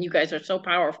comparison, and you guys are so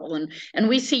powerful, and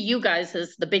we see you guys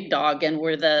as the big dog, and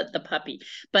we're the puppy.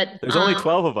 But there's only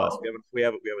 12 of us. We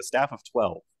have a staff of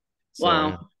 12. So, wow,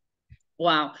 yeah.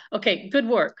 Wow. Okay, good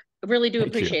work. I really do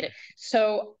appreciate it.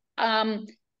 So,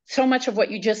 so much of what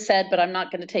you just said, but I'm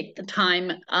not going to take the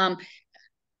time.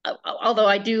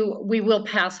 Although we will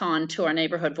pass on to our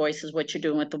neighborhood voices what you're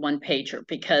doing with the one pager,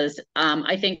 because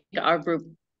I think our group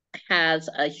has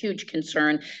a huge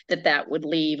concern that would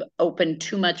leave open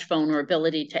too much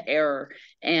vulnerability to error.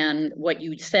 And what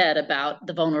you said about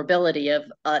the vulnerability of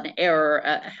an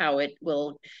error, how it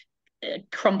will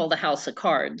crumble the house of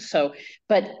cards. So,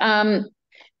 but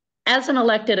as an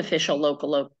elected official,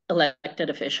 local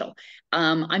elected official,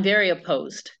 I'm very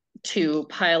opposed to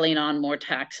piling on more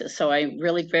taxes. So I'm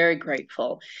really very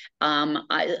grateful.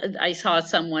 I saw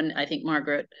someone, I think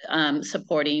Margaret,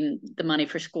 supporting the money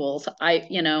for schools.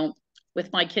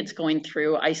 With my kids going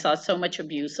through, I saw so much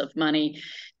abuse of money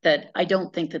that I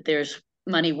don't think that there's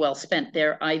money well spent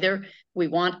there either. We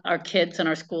want our kids and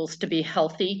our schools to be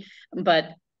healthy, but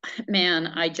man,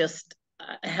 I just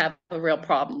have a real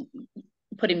problem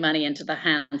putting money into the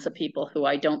hands of people who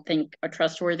I don't think are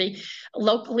trustworthy.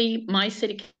 Locally, my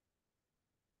city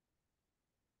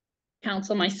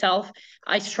council, myself,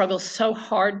 I struggle so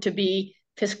hard to be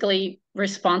fiscally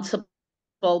responsible,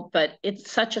 but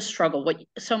it's such a struggle.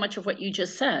 So much of what you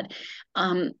just said.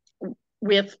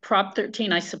 With Prop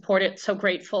 13, I support it. So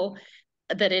grateful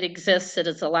that it exists. It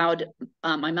has allowed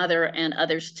my mother and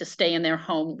others to stay in their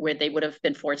home where they would have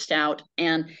been forced out.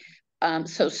 And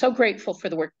so grateful for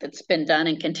the work that's been done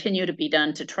and continue to be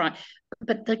done to try,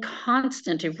 but the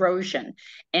constant erosion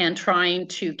and trying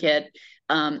to get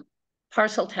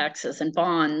parcel taxes and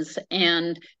bonds,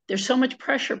 and there's so much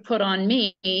pressure put on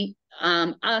me,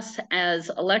 us as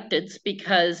electeds,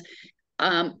 because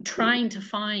trying to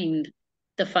find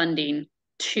the funding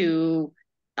to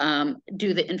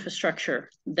do the infrastructure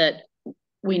that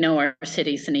we know our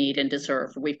cities need and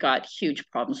deserve. We've got huge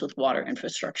problems with water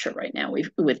infrastructure right now.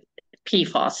 With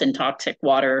PFAS and toxic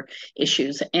water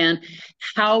issues, and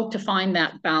how to find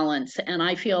that balance. And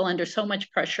I feel under so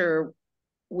much pressure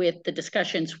with the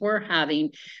discussions we're having,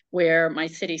 where my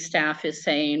city staff is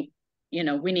saying,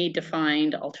 we need to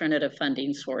find alternative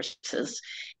funding sources.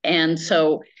 And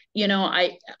so,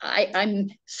 I'm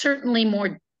certainly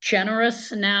more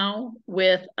generous now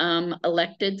with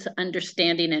electeds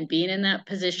understanding and being in that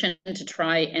position to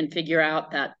try and figure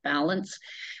out that balance,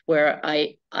 where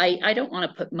I don't want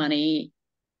to put money,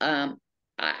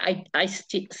 I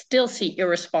still see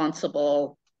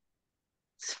irresponsible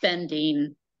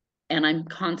spending, and I'm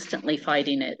constantly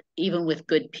fighting it, even with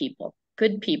good people,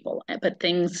 but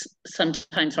things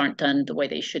sometimes aren't done the way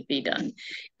they should be done.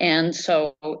 And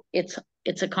so it's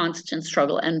a constant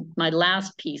struggle. And my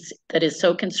last piece that is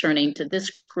so concerning to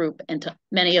this group and to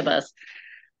many of us,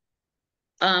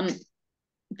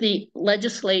 the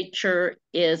legislature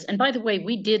is, and by the way,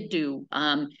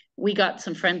 we got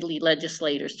some friendly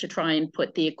legislators to try and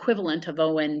put the equivalent of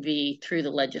ONV through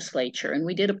the legislature. And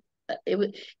we did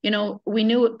we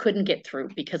knew it couldn't get through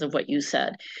because of what you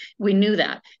said. We knew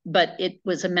that, but it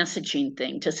was a messaging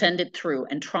thing to send it through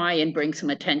and try and bring some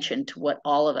attention to what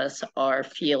all of us are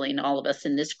feeling, all of us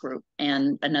in this group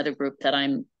and another group that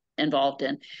I'm involved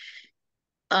in.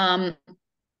 But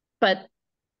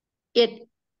it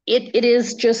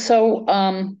is just so,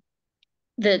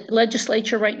 the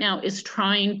legislature right now is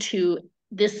trying to,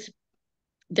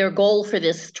 their goal for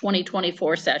this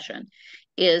 2024 session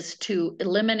is to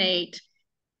eliminate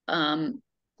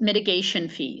mitigation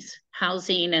fees,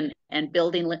 housing and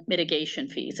building mitigation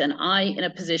fees. And I, in a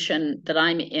position that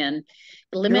I'm in,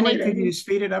 eliminated. Could you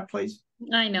speed it up, please?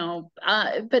 I know,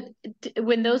 but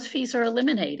when those fees are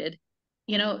eliminated,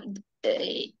 you know,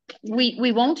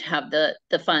 we won't have the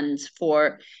funds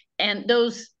for, and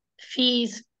those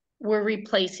fees were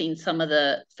replacing some of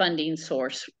the funding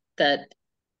source that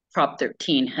Prop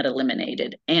 13 had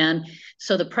eliminated. And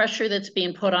so the pressure that's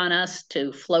being put on us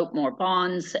to float more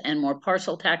bonds and more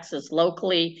parcel taxes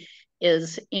locally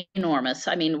is enormous.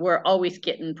 I mean, we're always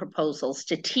getting proposals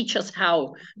to teach us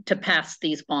how to pass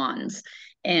these bonds.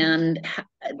 And,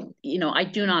 you know, I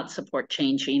do not support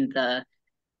changing the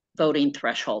voting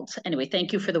thresholds. Anyway,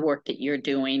 thank you for the work that you're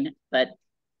doing, but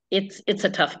it's a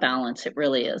tough balance. It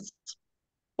really is.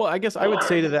 Well, I guess I would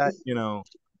say to that, you know,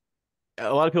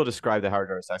 a lot of people describe the Howard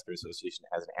Jarvis Taxpayers Association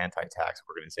as an anti-tax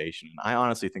organization, and I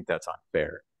honestly think that's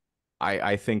unfair.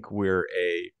 I think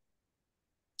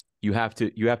you have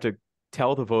to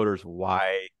tell the voters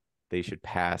why they should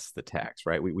pass the tax,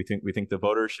 right? We think the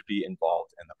voters should be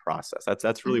involved in the process.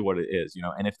 That's really what it is, you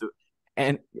know.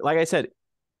 And like I said,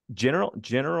 general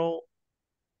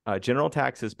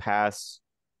taxes pass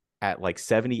at like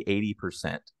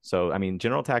 70-80%. So I mean,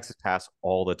 general taxes pass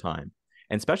all the time.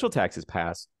 And special taxes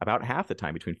pass about half the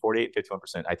time, between 48 and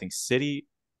 51%. I think city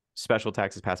special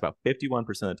taxes pass about 51%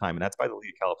 of the time. And that's by the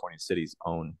League of California Cities'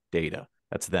 own data.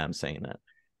 That's them saying that.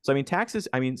 So, I mean, taxes,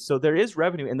 so there is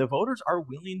revenue, and the voters are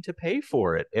willing to pay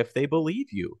for it if they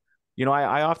believe you. You know,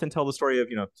 I often tell the story of,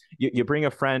 you know, you bring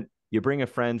a friend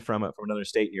from another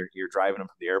state, and you're driving them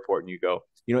from the airport, and you go,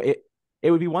 you know,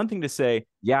 it would be one thing to say,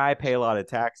 yeah, I pay a lot of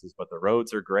taxes, but the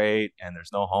roads are great, and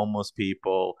there's no homeless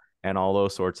people, and all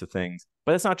those sorts of things.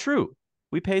 But it's not true.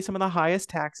 We pay some of the highest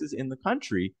taxes in the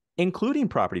country, including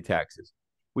property taxes.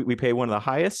 We pay one of the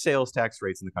highest sales tax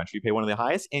rates in the country. We pay one of the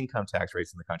highest income tax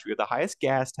rates in the country. We have the highest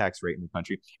gas tax rate in the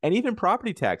country. And even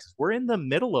property taxes. We're in the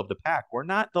middle of the pack. We're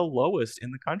not the lowest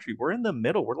in the country. We're in the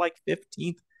middle. We're like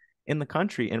 15th in the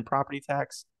country in property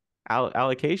tax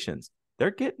allocations.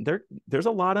 There's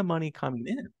a lot of money coming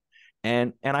in.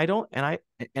 And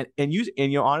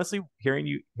you honestly, hearing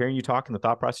you talk and the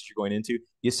thought process you're going into,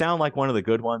 you sound like one of the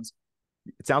good ones.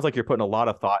 It sounds like you're putting a lot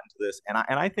of thought into this. And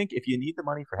I think if you need the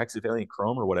money for hexavalent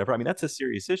chrome or whatever, I mean, that's a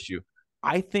serious issue.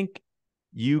 I think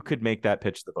you could make that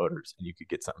pitch to the voters and you could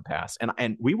get something passed.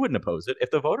 And we wouldn't oppose it.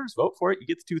 If the voters vote for it, you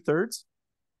get the 2/3.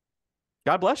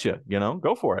 God bless you, you know,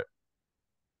 go for it.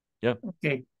 Yeah.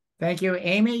 Okay. Thank you.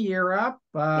 Amy, you're up.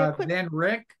 Then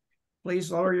Rick,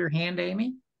 please lower your hand,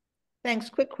 Amy. Thanks.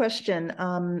 Quick question,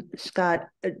 Scott.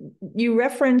 You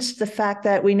referenced the fact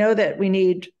that we know that we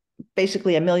need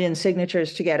basically 1 million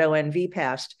signatures to get ONV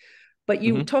passed, but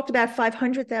you talked about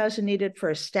 500,000 needed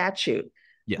for a statute.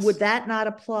 Yes. Would that not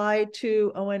apply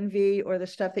to ONV or the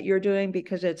stuff that you're doing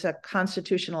because it's a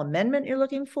constitutional amendment you're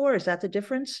looking for? Is that the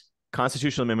difference?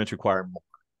 Constitutional amendments require more.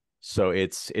 So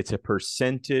it's a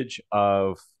percentage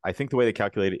of, I think the way they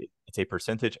calculate it, it's a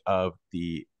percentage of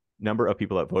the number of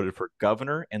people that voted for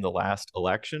governor in the last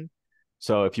election.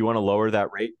 So if you want to lower that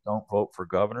rate, don't vote for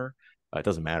governor. It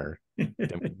doesn't matter.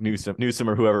 Newsom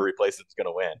or whoever replaces him is going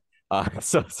to win.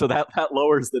 So that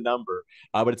lowers the number,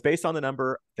 but it's based on the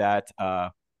number that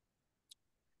of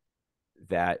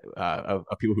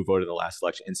people who voted in the last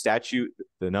election. In statute,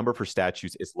 the number for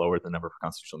statutes is lower than the number for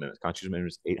constitutional amendments. Constitutional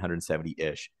amendments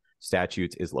 870-ish.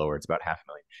 Statutes is lower. It's about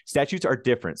 500,000. Statutes are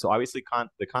different. So obviously,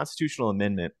 the constitutional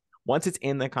amendment, once it's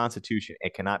in the Constitution,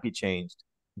 it cannot be changed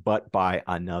but by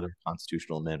another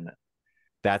constitutional amendment.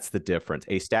 That's the difference.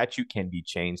 A statute can be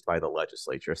changed by the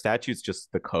legislature. A statute's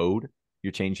just the code.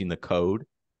 You're changing the code,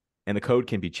 and the code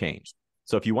can be changed.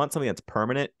 So if you want something that's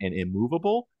permanent and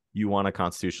immovable, you want a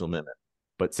constitutional amendment.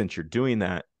 But since you're doing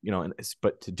that, you know,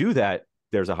 but to do that,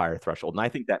 there's a higher threshold. And I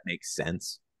think that makes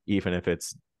sense, even if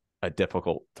it's a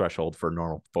difficult threshold for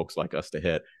normal folks like us to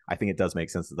hit. I think it does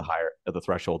make sense that the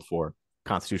threshold for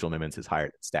constitutional amendments is higher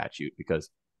than statute,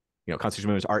 because, you know,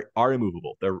 constitutional amendments are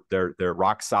immovable. They're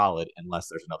rock solid unless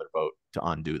there's another vote to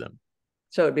undo them.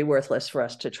 So it'd be worthless for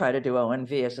us to try to do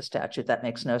ONV as a statute. That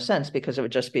makes no sense because it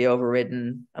would just be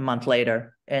overridden a month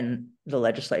later in the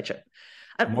legislature.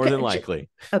 More than likely.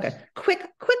 Okay. Quick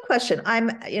question. I'm,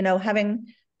 you know, having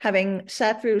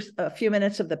sat through a few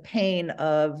minutes of the pain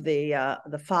of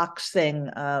the Fox thing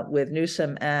with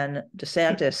Newsom and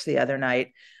DeSantis the other night.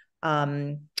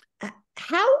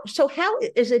 How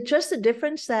is it just the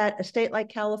difference that a state like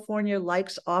California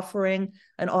likes offering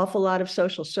an awful lot of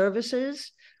social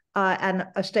services, and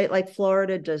a state like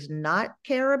Florida does not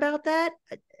care about that?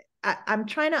 I'm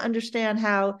trying to understand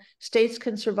how states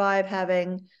can survive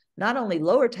having not only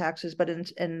lower taxes, but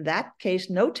in that case,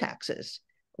 no taxes.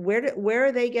 Where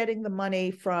are they getting the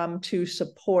money from to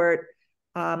support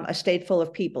a state full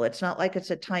of people? It's not like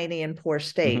it's a tiny and poor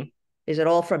state. Mm-hmm. Is it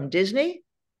all from Disney?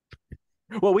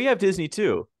 Well, we have Disney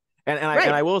too. And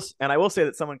I will say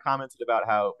that someone commented about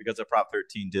how because of Prop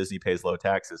 13, Disney pays low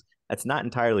taxes. That's not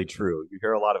entirely true. You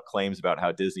hear a lot of claims about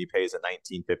how Disney pays a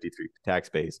 1953 tax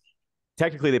base.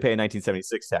 Technically, they pay a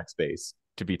 1976 tax base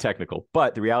to be technical.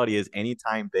 But the reality is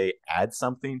anytime they add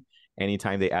something,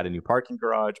 anytime they add a new parking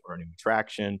garage or a new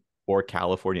attraction or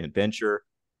California Adventure,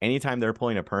 anytime they're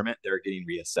pulling a permit, they're getting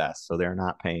reassessed. So they're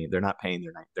not paying a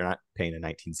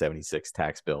 1976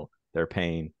 tax bill. They're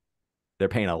paying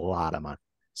a lot of money.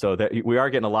 So that we are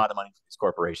getting a lot of money from these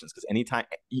corporations because anytime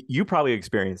you probably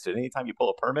experienced it, anytime you pull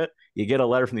a permit, you get a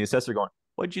letter from the assessor going,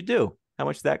 "What'd you do? How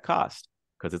much did that cost?"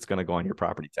 Because it's going to go on your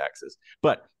property taxes.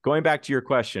 But going back to your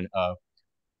question of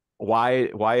why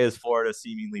is Florida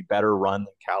seemingly better run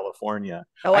than California?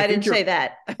 Oh, I didn't say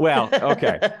that. Well,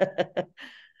 okay.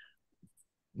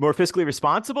 More fiscally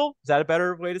responsible? Is that a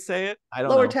better way to say it? I don't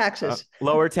know. Lower taxes.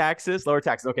 Lower taxes.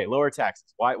 Okay, lower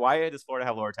taxes. Why does Florida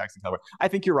have lower taxes than California? I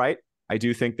think you're right. I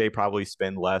do think they probably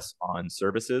spend less on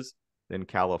services than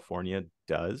California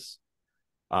does.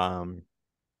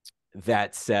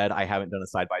 That said, I haven't done a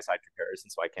side-by-side comparison,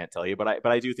 so I can't tell you. But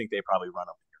I do think they probably run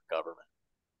a weaker government,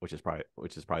 which is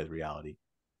probably the reality.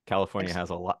 California has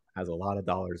a lot of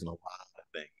dollars and a lot of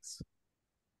things.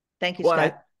 Thank you,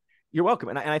 Scott. You're welcome.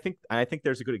 And I think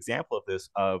there's a good example of this.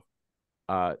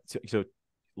 So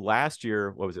last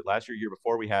year, what was it? Last year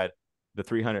before we had the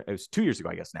 300. It was 2 years ago,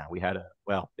 I guess. Now we had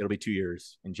it'll be 2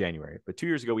 years in January. But 2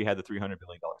 years ago we had the $300 billion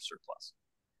surplus,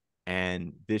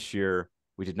 and this year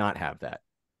we did not have that.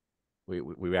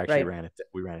 We actually ran a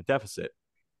deficit,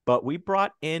 but we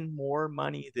brought in more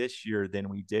money this year than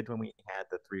we did when we had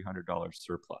the $300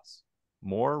 surplus.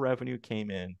 More revenue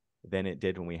came in than it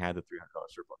did when we had the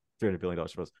 $300 billion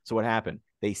surplus. So what happened?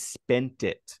 They spent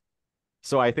it.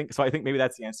 So I think maybe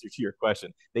that's the answer to your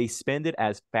question. They spend it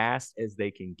as fast as they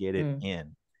can get it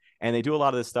in. And they do a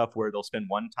lot of this stuff where they'll spend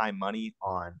one-time money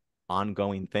on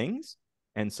ongoing things.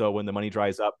 And so when the money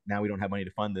dries up, now we don't have money to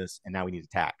fund this, and now we need a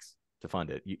tax to fund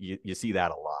it. You see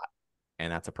that a lot,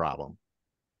 and that's a problem.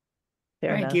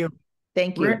 Thank you.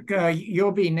 Thank you. Rick,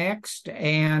 you'll be next,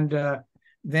 and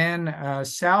then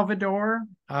Salvador.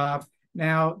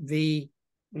 Now, the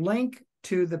link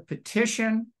to the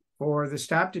petition for the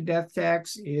Stop to Death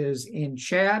tax is in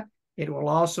chat. It will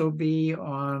also be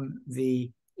on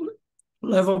the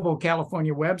Livable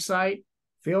California website.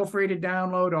 Feel free to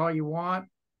download all you want.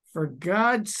 For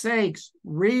God's sakes,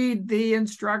 read the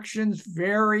instructions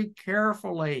very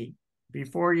carefully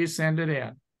before you send it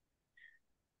in.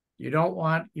 You don't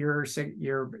want your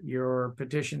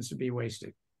petitions to be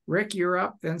wasted. Rick, you're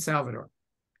up, then Salvador.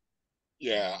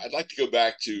 Yeah, I'd like to go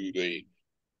back to the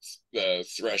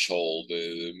threshold,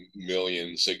 the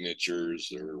million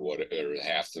signatures or whatever,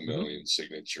 half the million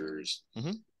signatures.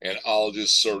 Mm-hmm. And I'll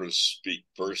just sort of speak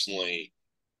personally,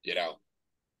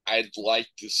 I'd like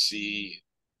to see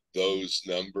those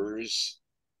numbers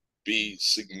be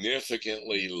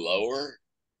significantly lower,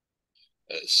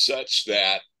 such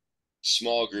that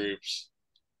small groups,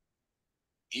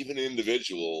 even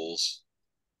individuals,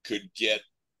 could get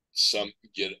on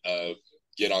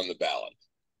the ballot.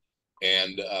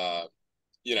 And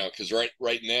because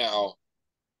right now,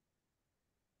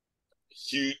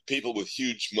 people with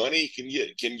huge money can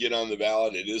get on the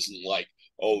ballot. It isn't like,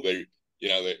 oh, they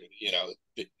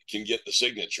can get the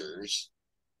signatures,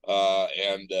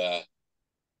 and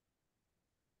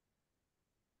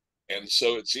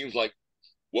so it seems like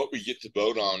what we get to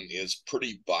vote on is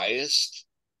pretty biased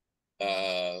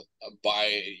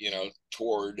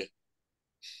toward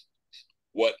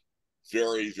what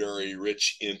very, very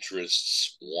rich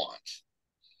interests want.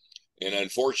 And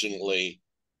unfortunately,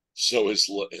 so is,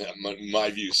 in my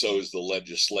view, so is the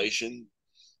legislation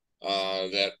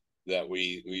that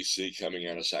we see coming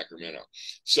out of Sacramento.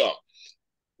 So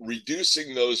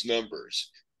reducing those numbers,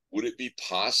 would it be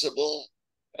possible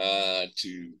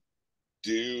to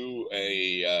do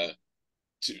to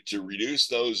reduce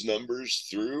those numbers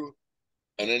through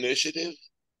an initiative?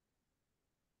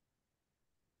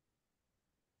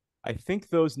 I think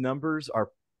those numbers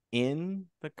are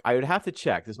I would have to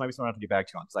check. This might be something I have to get back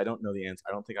to you on because I don't know the answer.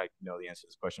 I don't think I know the answer to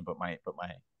this question, but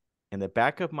in the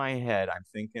back of my head, I'm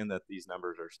thinking that these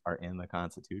numbers are in the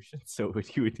Constitution. So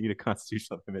you would need a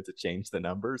constitutional amendment to change the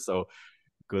numbers. So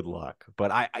good luck.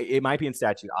 But it might be in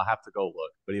statute. I'll have to go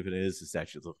look. But if it is a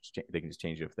statute, they can just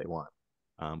change it if they want.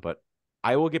 But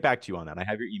I will get back to you on that. I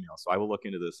have your email, so I will look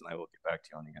into this and I will get back to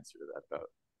you on the answer to that about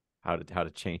how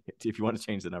to change it. If you want to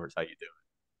change the numbers, how you do it.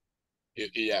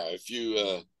 Yeah, if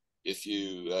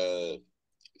you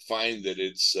find that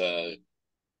it's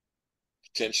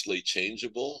potentially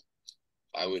changeable,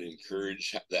 I would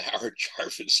encourage the Howard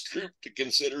Jarvis group to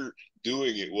consider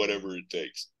doing it, whatever it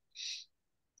takes.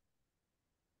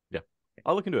 Yeah,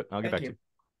 I'll look into it. I'll get back to you.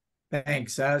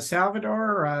 Thanks.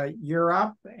 Salvador, you're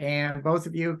up, and both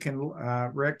of you can,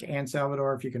 Rick and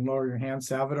Salvador, if you can lower your hands.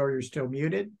 Salvador, you're still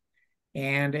muted.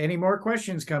 And any more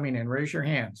questions coming in, raise your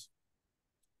hands.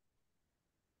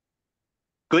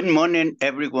 Good morning,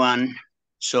 everyone.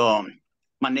 So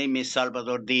my name is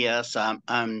Salvador Diaz.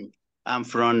 I'm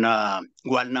from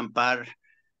Guadalajara,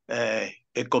 a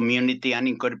community,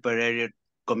 unincorporated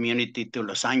community to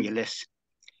Los Angeles.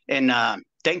 And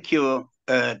thank you,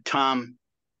 Tom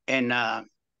and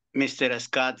Mr.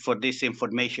 Scott, for this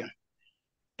information.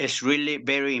 It's really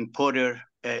very important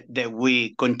that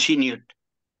we continue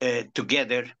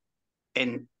together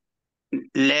and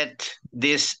let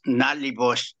this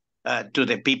knowledge to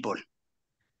the people.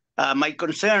 My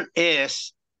concern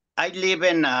is I live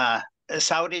in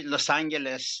Southeast Los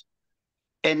Angeles,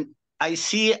 and I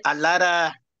see a lot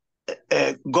of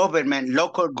government,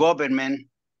 local government,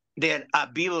 that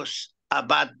abuse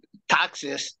about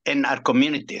taxes in our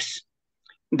communities.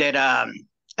 That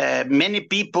many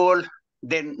people,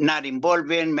 they're not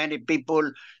involved in, many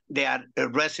people, they are a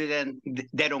resident,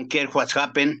 they don't care what's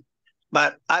happened,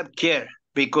 but I care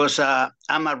because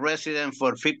I'm a resident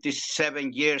for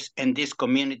 57 years in this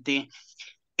community,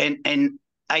 and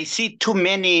I see too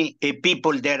many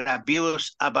people that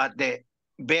abuse about the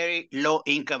very low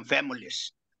income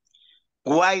families.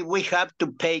 Why we have to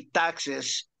pay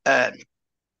taxes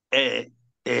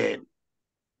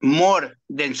more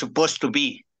than supposed to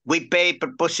be. We pay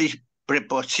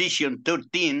Preposition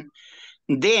 13,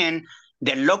 then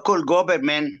the local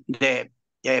government, the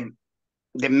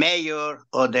mayor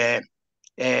or the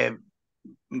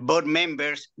board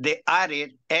members, they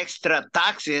added extra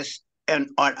taxes on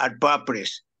our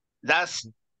properties. That's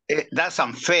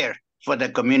unfair for the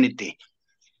community.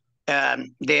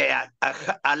 There are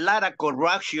a lot of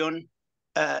corruption.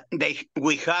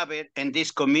 We have it in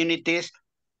these communities,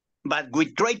 but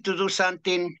we try to do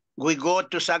something. We go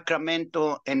to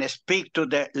Sacramento and speak to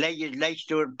the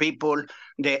legislature people,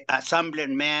 the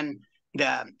assemblymen,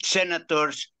 the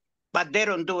senators, but they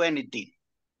don't do anything.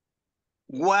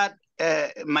 What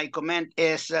my comment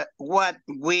is, what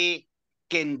we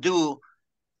can do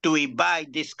to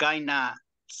avoid this kind of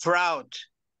fraud,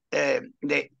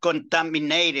 the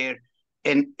contaminated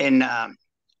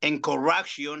and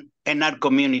corruption in our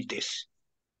communities.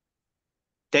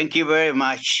 Thank you very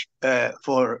much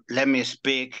for letting me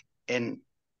speak, and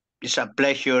it's a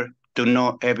pleasure to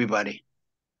know everybody.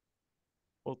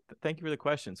 Well, thank you for the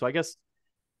question. So I guess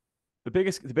the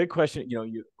big question,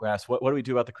 you asked, what do we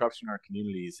do about the corruption in our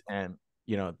communities? And,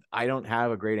 I don't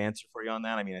have a great answer for you on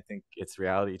that. I mean, I think it's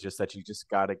reality, just that you just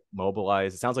got to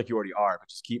mobilize. It sounds like you already are, but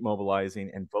just keep mobilizing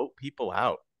and vote people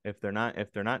out. If they're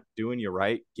not doing you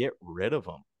right, get rid of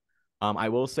them. I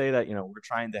will say that, we're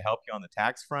trying to help you on the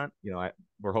tax front.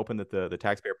 We're hoping that the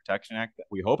Taxpayer Protection Act,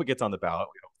 we hope it gets on the ballot.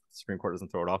 We hope the Supreme Court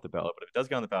doesn't throw it off the ballot, but if it does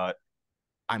get on the ballot,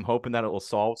 I'm hoping that it will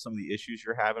solve some of the issues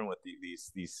you're having with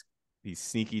these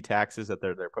sneaky taxes that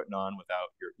they're putting on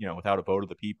without a vote of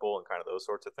the people and kind of those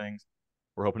sorts of things.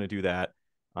 We're hoping to do that.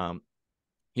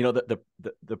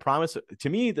 The promise, to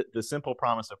me, the simple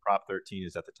promise of Prop 13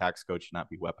 is that the tax code should not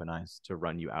be weaponized to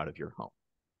run you out of your home.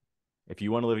 If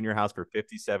you want to live in your house for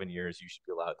 57 years, you should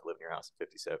be allowed to live in your house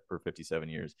for 57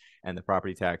 years. And the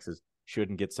property taxes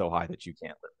shouldn't get so high that you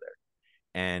can't live there.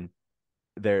 And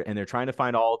they're trying to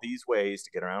find all these ways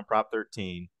to get around Prop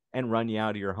 13 and run you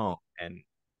out of your home. And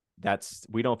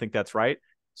we don't think that's right.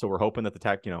 So we're hoping that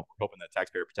we're hoping that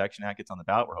Taxpayer Protection Act gets on the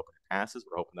ballot. We're hoping it passes.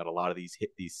 We're hoping that a lot of these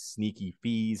sneaky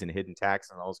fees and hidden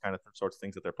taxes and all those kind of sorts of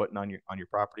things that they're putting on your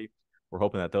property, we're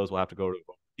hoping that those will have to go to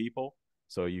people.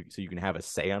 So you can have a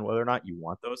say on whether or not you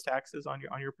want those taxes on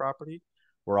your property.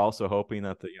 We're also hoping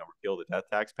that the repeal the death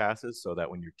tax passes, so that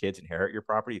when your kids inherit your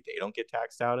property, they don't get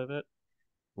taxed out of it.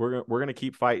 We're gonna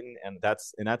keep fighting, and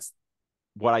that's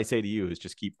what I say to you is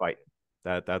just keep fighting.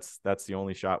 That's the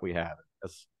only shot we have.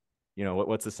 As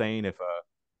what's the saying? If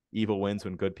evil wins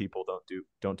when good people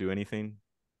don't do anything,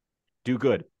 do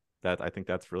good. I think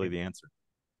that's really the answer.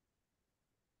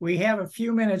 We have a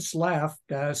few minutes left,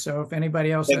 so if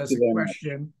anybody else has a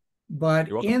question. But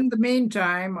in the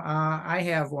meantime, I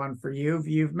have one for you.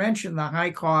 You've mentioned the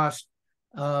high cost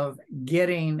of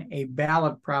getting a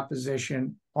ballot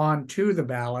proposition onto the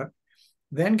ballot.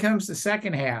 Then comes the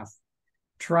second half,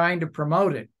 trying to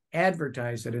promote it,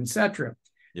 advertise it, etc.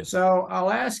 Yes. So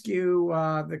I'll ask you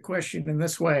the question in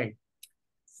this way.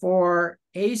 For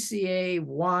ACA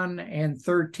 1 and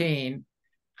 13,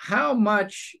 how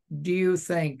much do you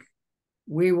think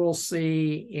we will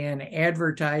see in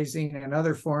advertising and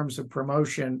other forms of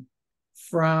promotion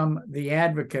from the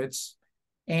advocates?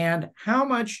 And how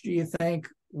much do you think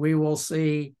we will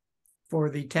see for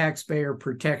the Taxpayer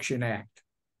Protection Act?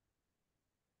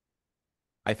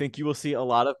 I think you will see a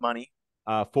lot of money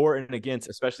for and against,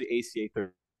 especially ACA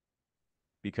 13,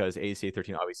 because ACA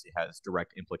 13 obviously has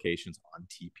direct implications on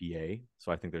TPA.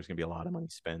 So I think there's going to be a lot of money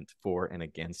spent for and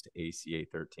against ACA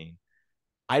 13.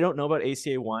 I don't know about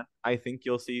ACA 1. I think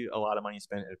you'll see a lot of money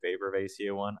spent in favor of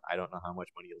ACA 1. I don't know how much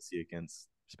money you'll see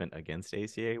spent against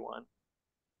ACA 1.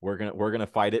 We're gonna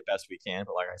fight it best we can,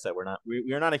 but like I said, we're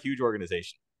not a huge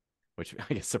organization, which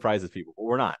I guess surprises people, but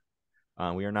we're not.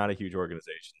 We are not a huge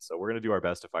organization, so we're gonna do our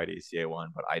best to fight ACA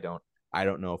 1. But I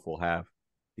don't know if we'll have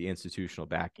the institutional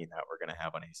backing that we're gonna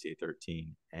have on ACA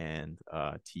 13 and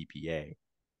TPA.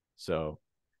 So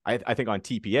I think on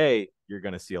TPA you're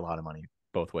gonna see a lot of money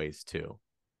both ways too.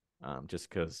 Just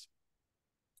because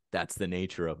that's the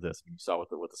nature of this. You saw with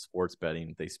the sports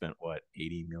betting, they spent what,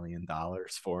 $80 million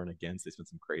for and against. They spent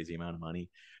some crazy amount of money.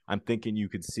 I'm thinking you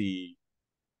could see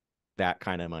that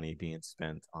kind of money being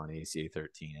spent on ACA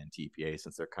 13 and TPA,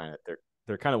 since they're kind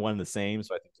of one and the same.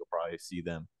 So I think you'll probably see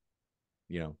them,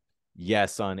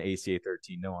 yes on ACA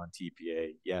 13, no on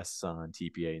TPA, yes on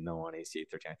TPA, no on ACA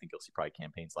 13. I think you'll see probably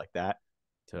campaigns like that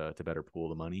to better pool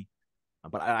the money.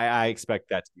 But I expect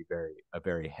that to be a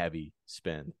very heavy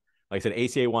spend. Like I said,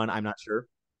 ACA 1, I'm not sure,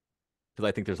 because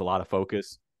I think there's a lot of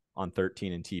focus on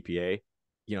 13 and TPA.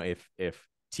 If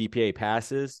TPA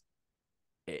passes,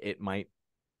 it might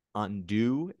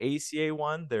undo ACA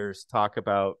 1. There's talk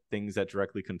about things that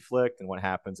directly conflict and what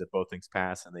happens if both things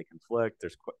pass and they conflict.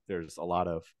 There's a lot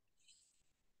of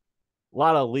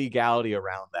legality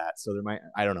around that. So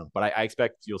I don't know, but I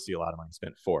expect you'll see a lot of money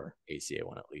spent for ACA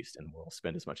 1 at least, and we'll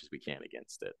spend as much as we can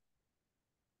against it.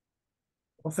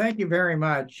 Well, thank you very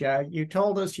much. You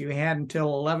told us you had until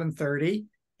 11:30,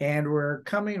 and we're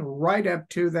coming right up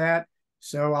to that.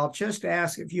 So I'll just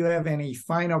ask if you have any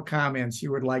final comments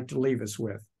you would like to leave us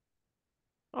with.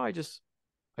 Oh, I just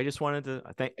wanted to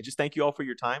thank you all for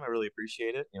your time. I really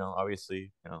appreciate it.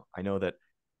 Obviously, I know that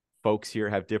folks here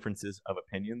have differences of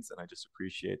opinions, and I just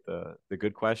appreciate the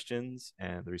good questions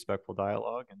and the respectful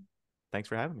dialogue. And thanks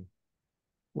for having me.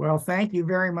 Well, thank you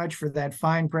very much for that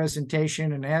fine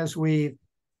presentation. And as we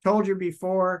told you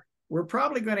before, we're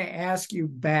probably going to ask you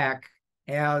back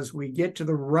as we get to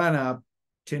the run-up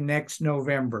to next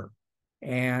November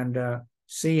and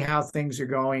see how things are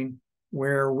going,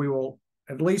 where we will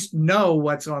at least know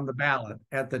what's on the ballot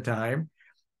at the time,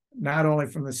 not only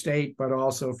from the state, but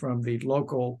also from the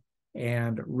local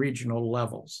and regional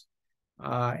levels.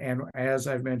 And as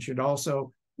I've mentioned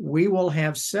also, we will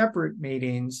have separate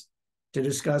meetings to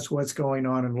discuss what's going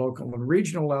on in local and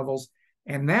regional levels.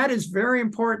 And that is very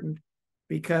important,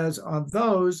 because on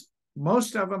those,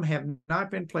 most of them have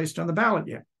not been placed on the ballot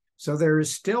yet. So there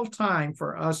is still time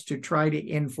for us to try to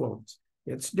influence.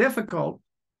 It's difficult,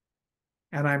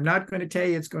 and I'm not going to tell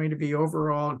you it's going to be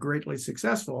overall greatly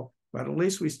successful, but at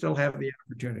least we still have the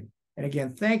opportunity. And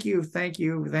again, thank you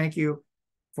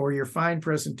for your fine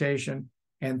presentation.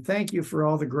 And thank you for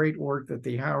all the great work that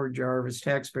the Howard Jarvis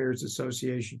Taxpayers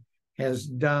Association has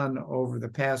done over the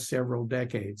past several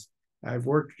decades. I've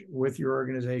worked with your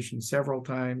organization several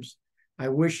times. I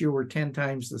wish you were 10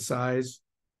 times the size.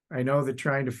 I know that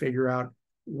trying to figure out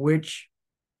which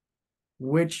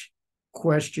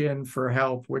question for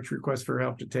help, which request for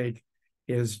help to take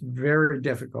is very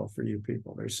difficult for you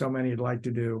people. There's so many you'd like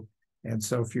to do and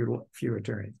so few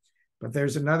attorneys. But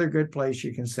there's another good place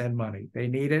you can send money. They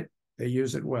need it. They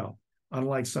use it well,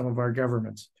 unlike some of our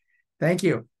governments. Thank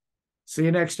you. See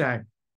you next time.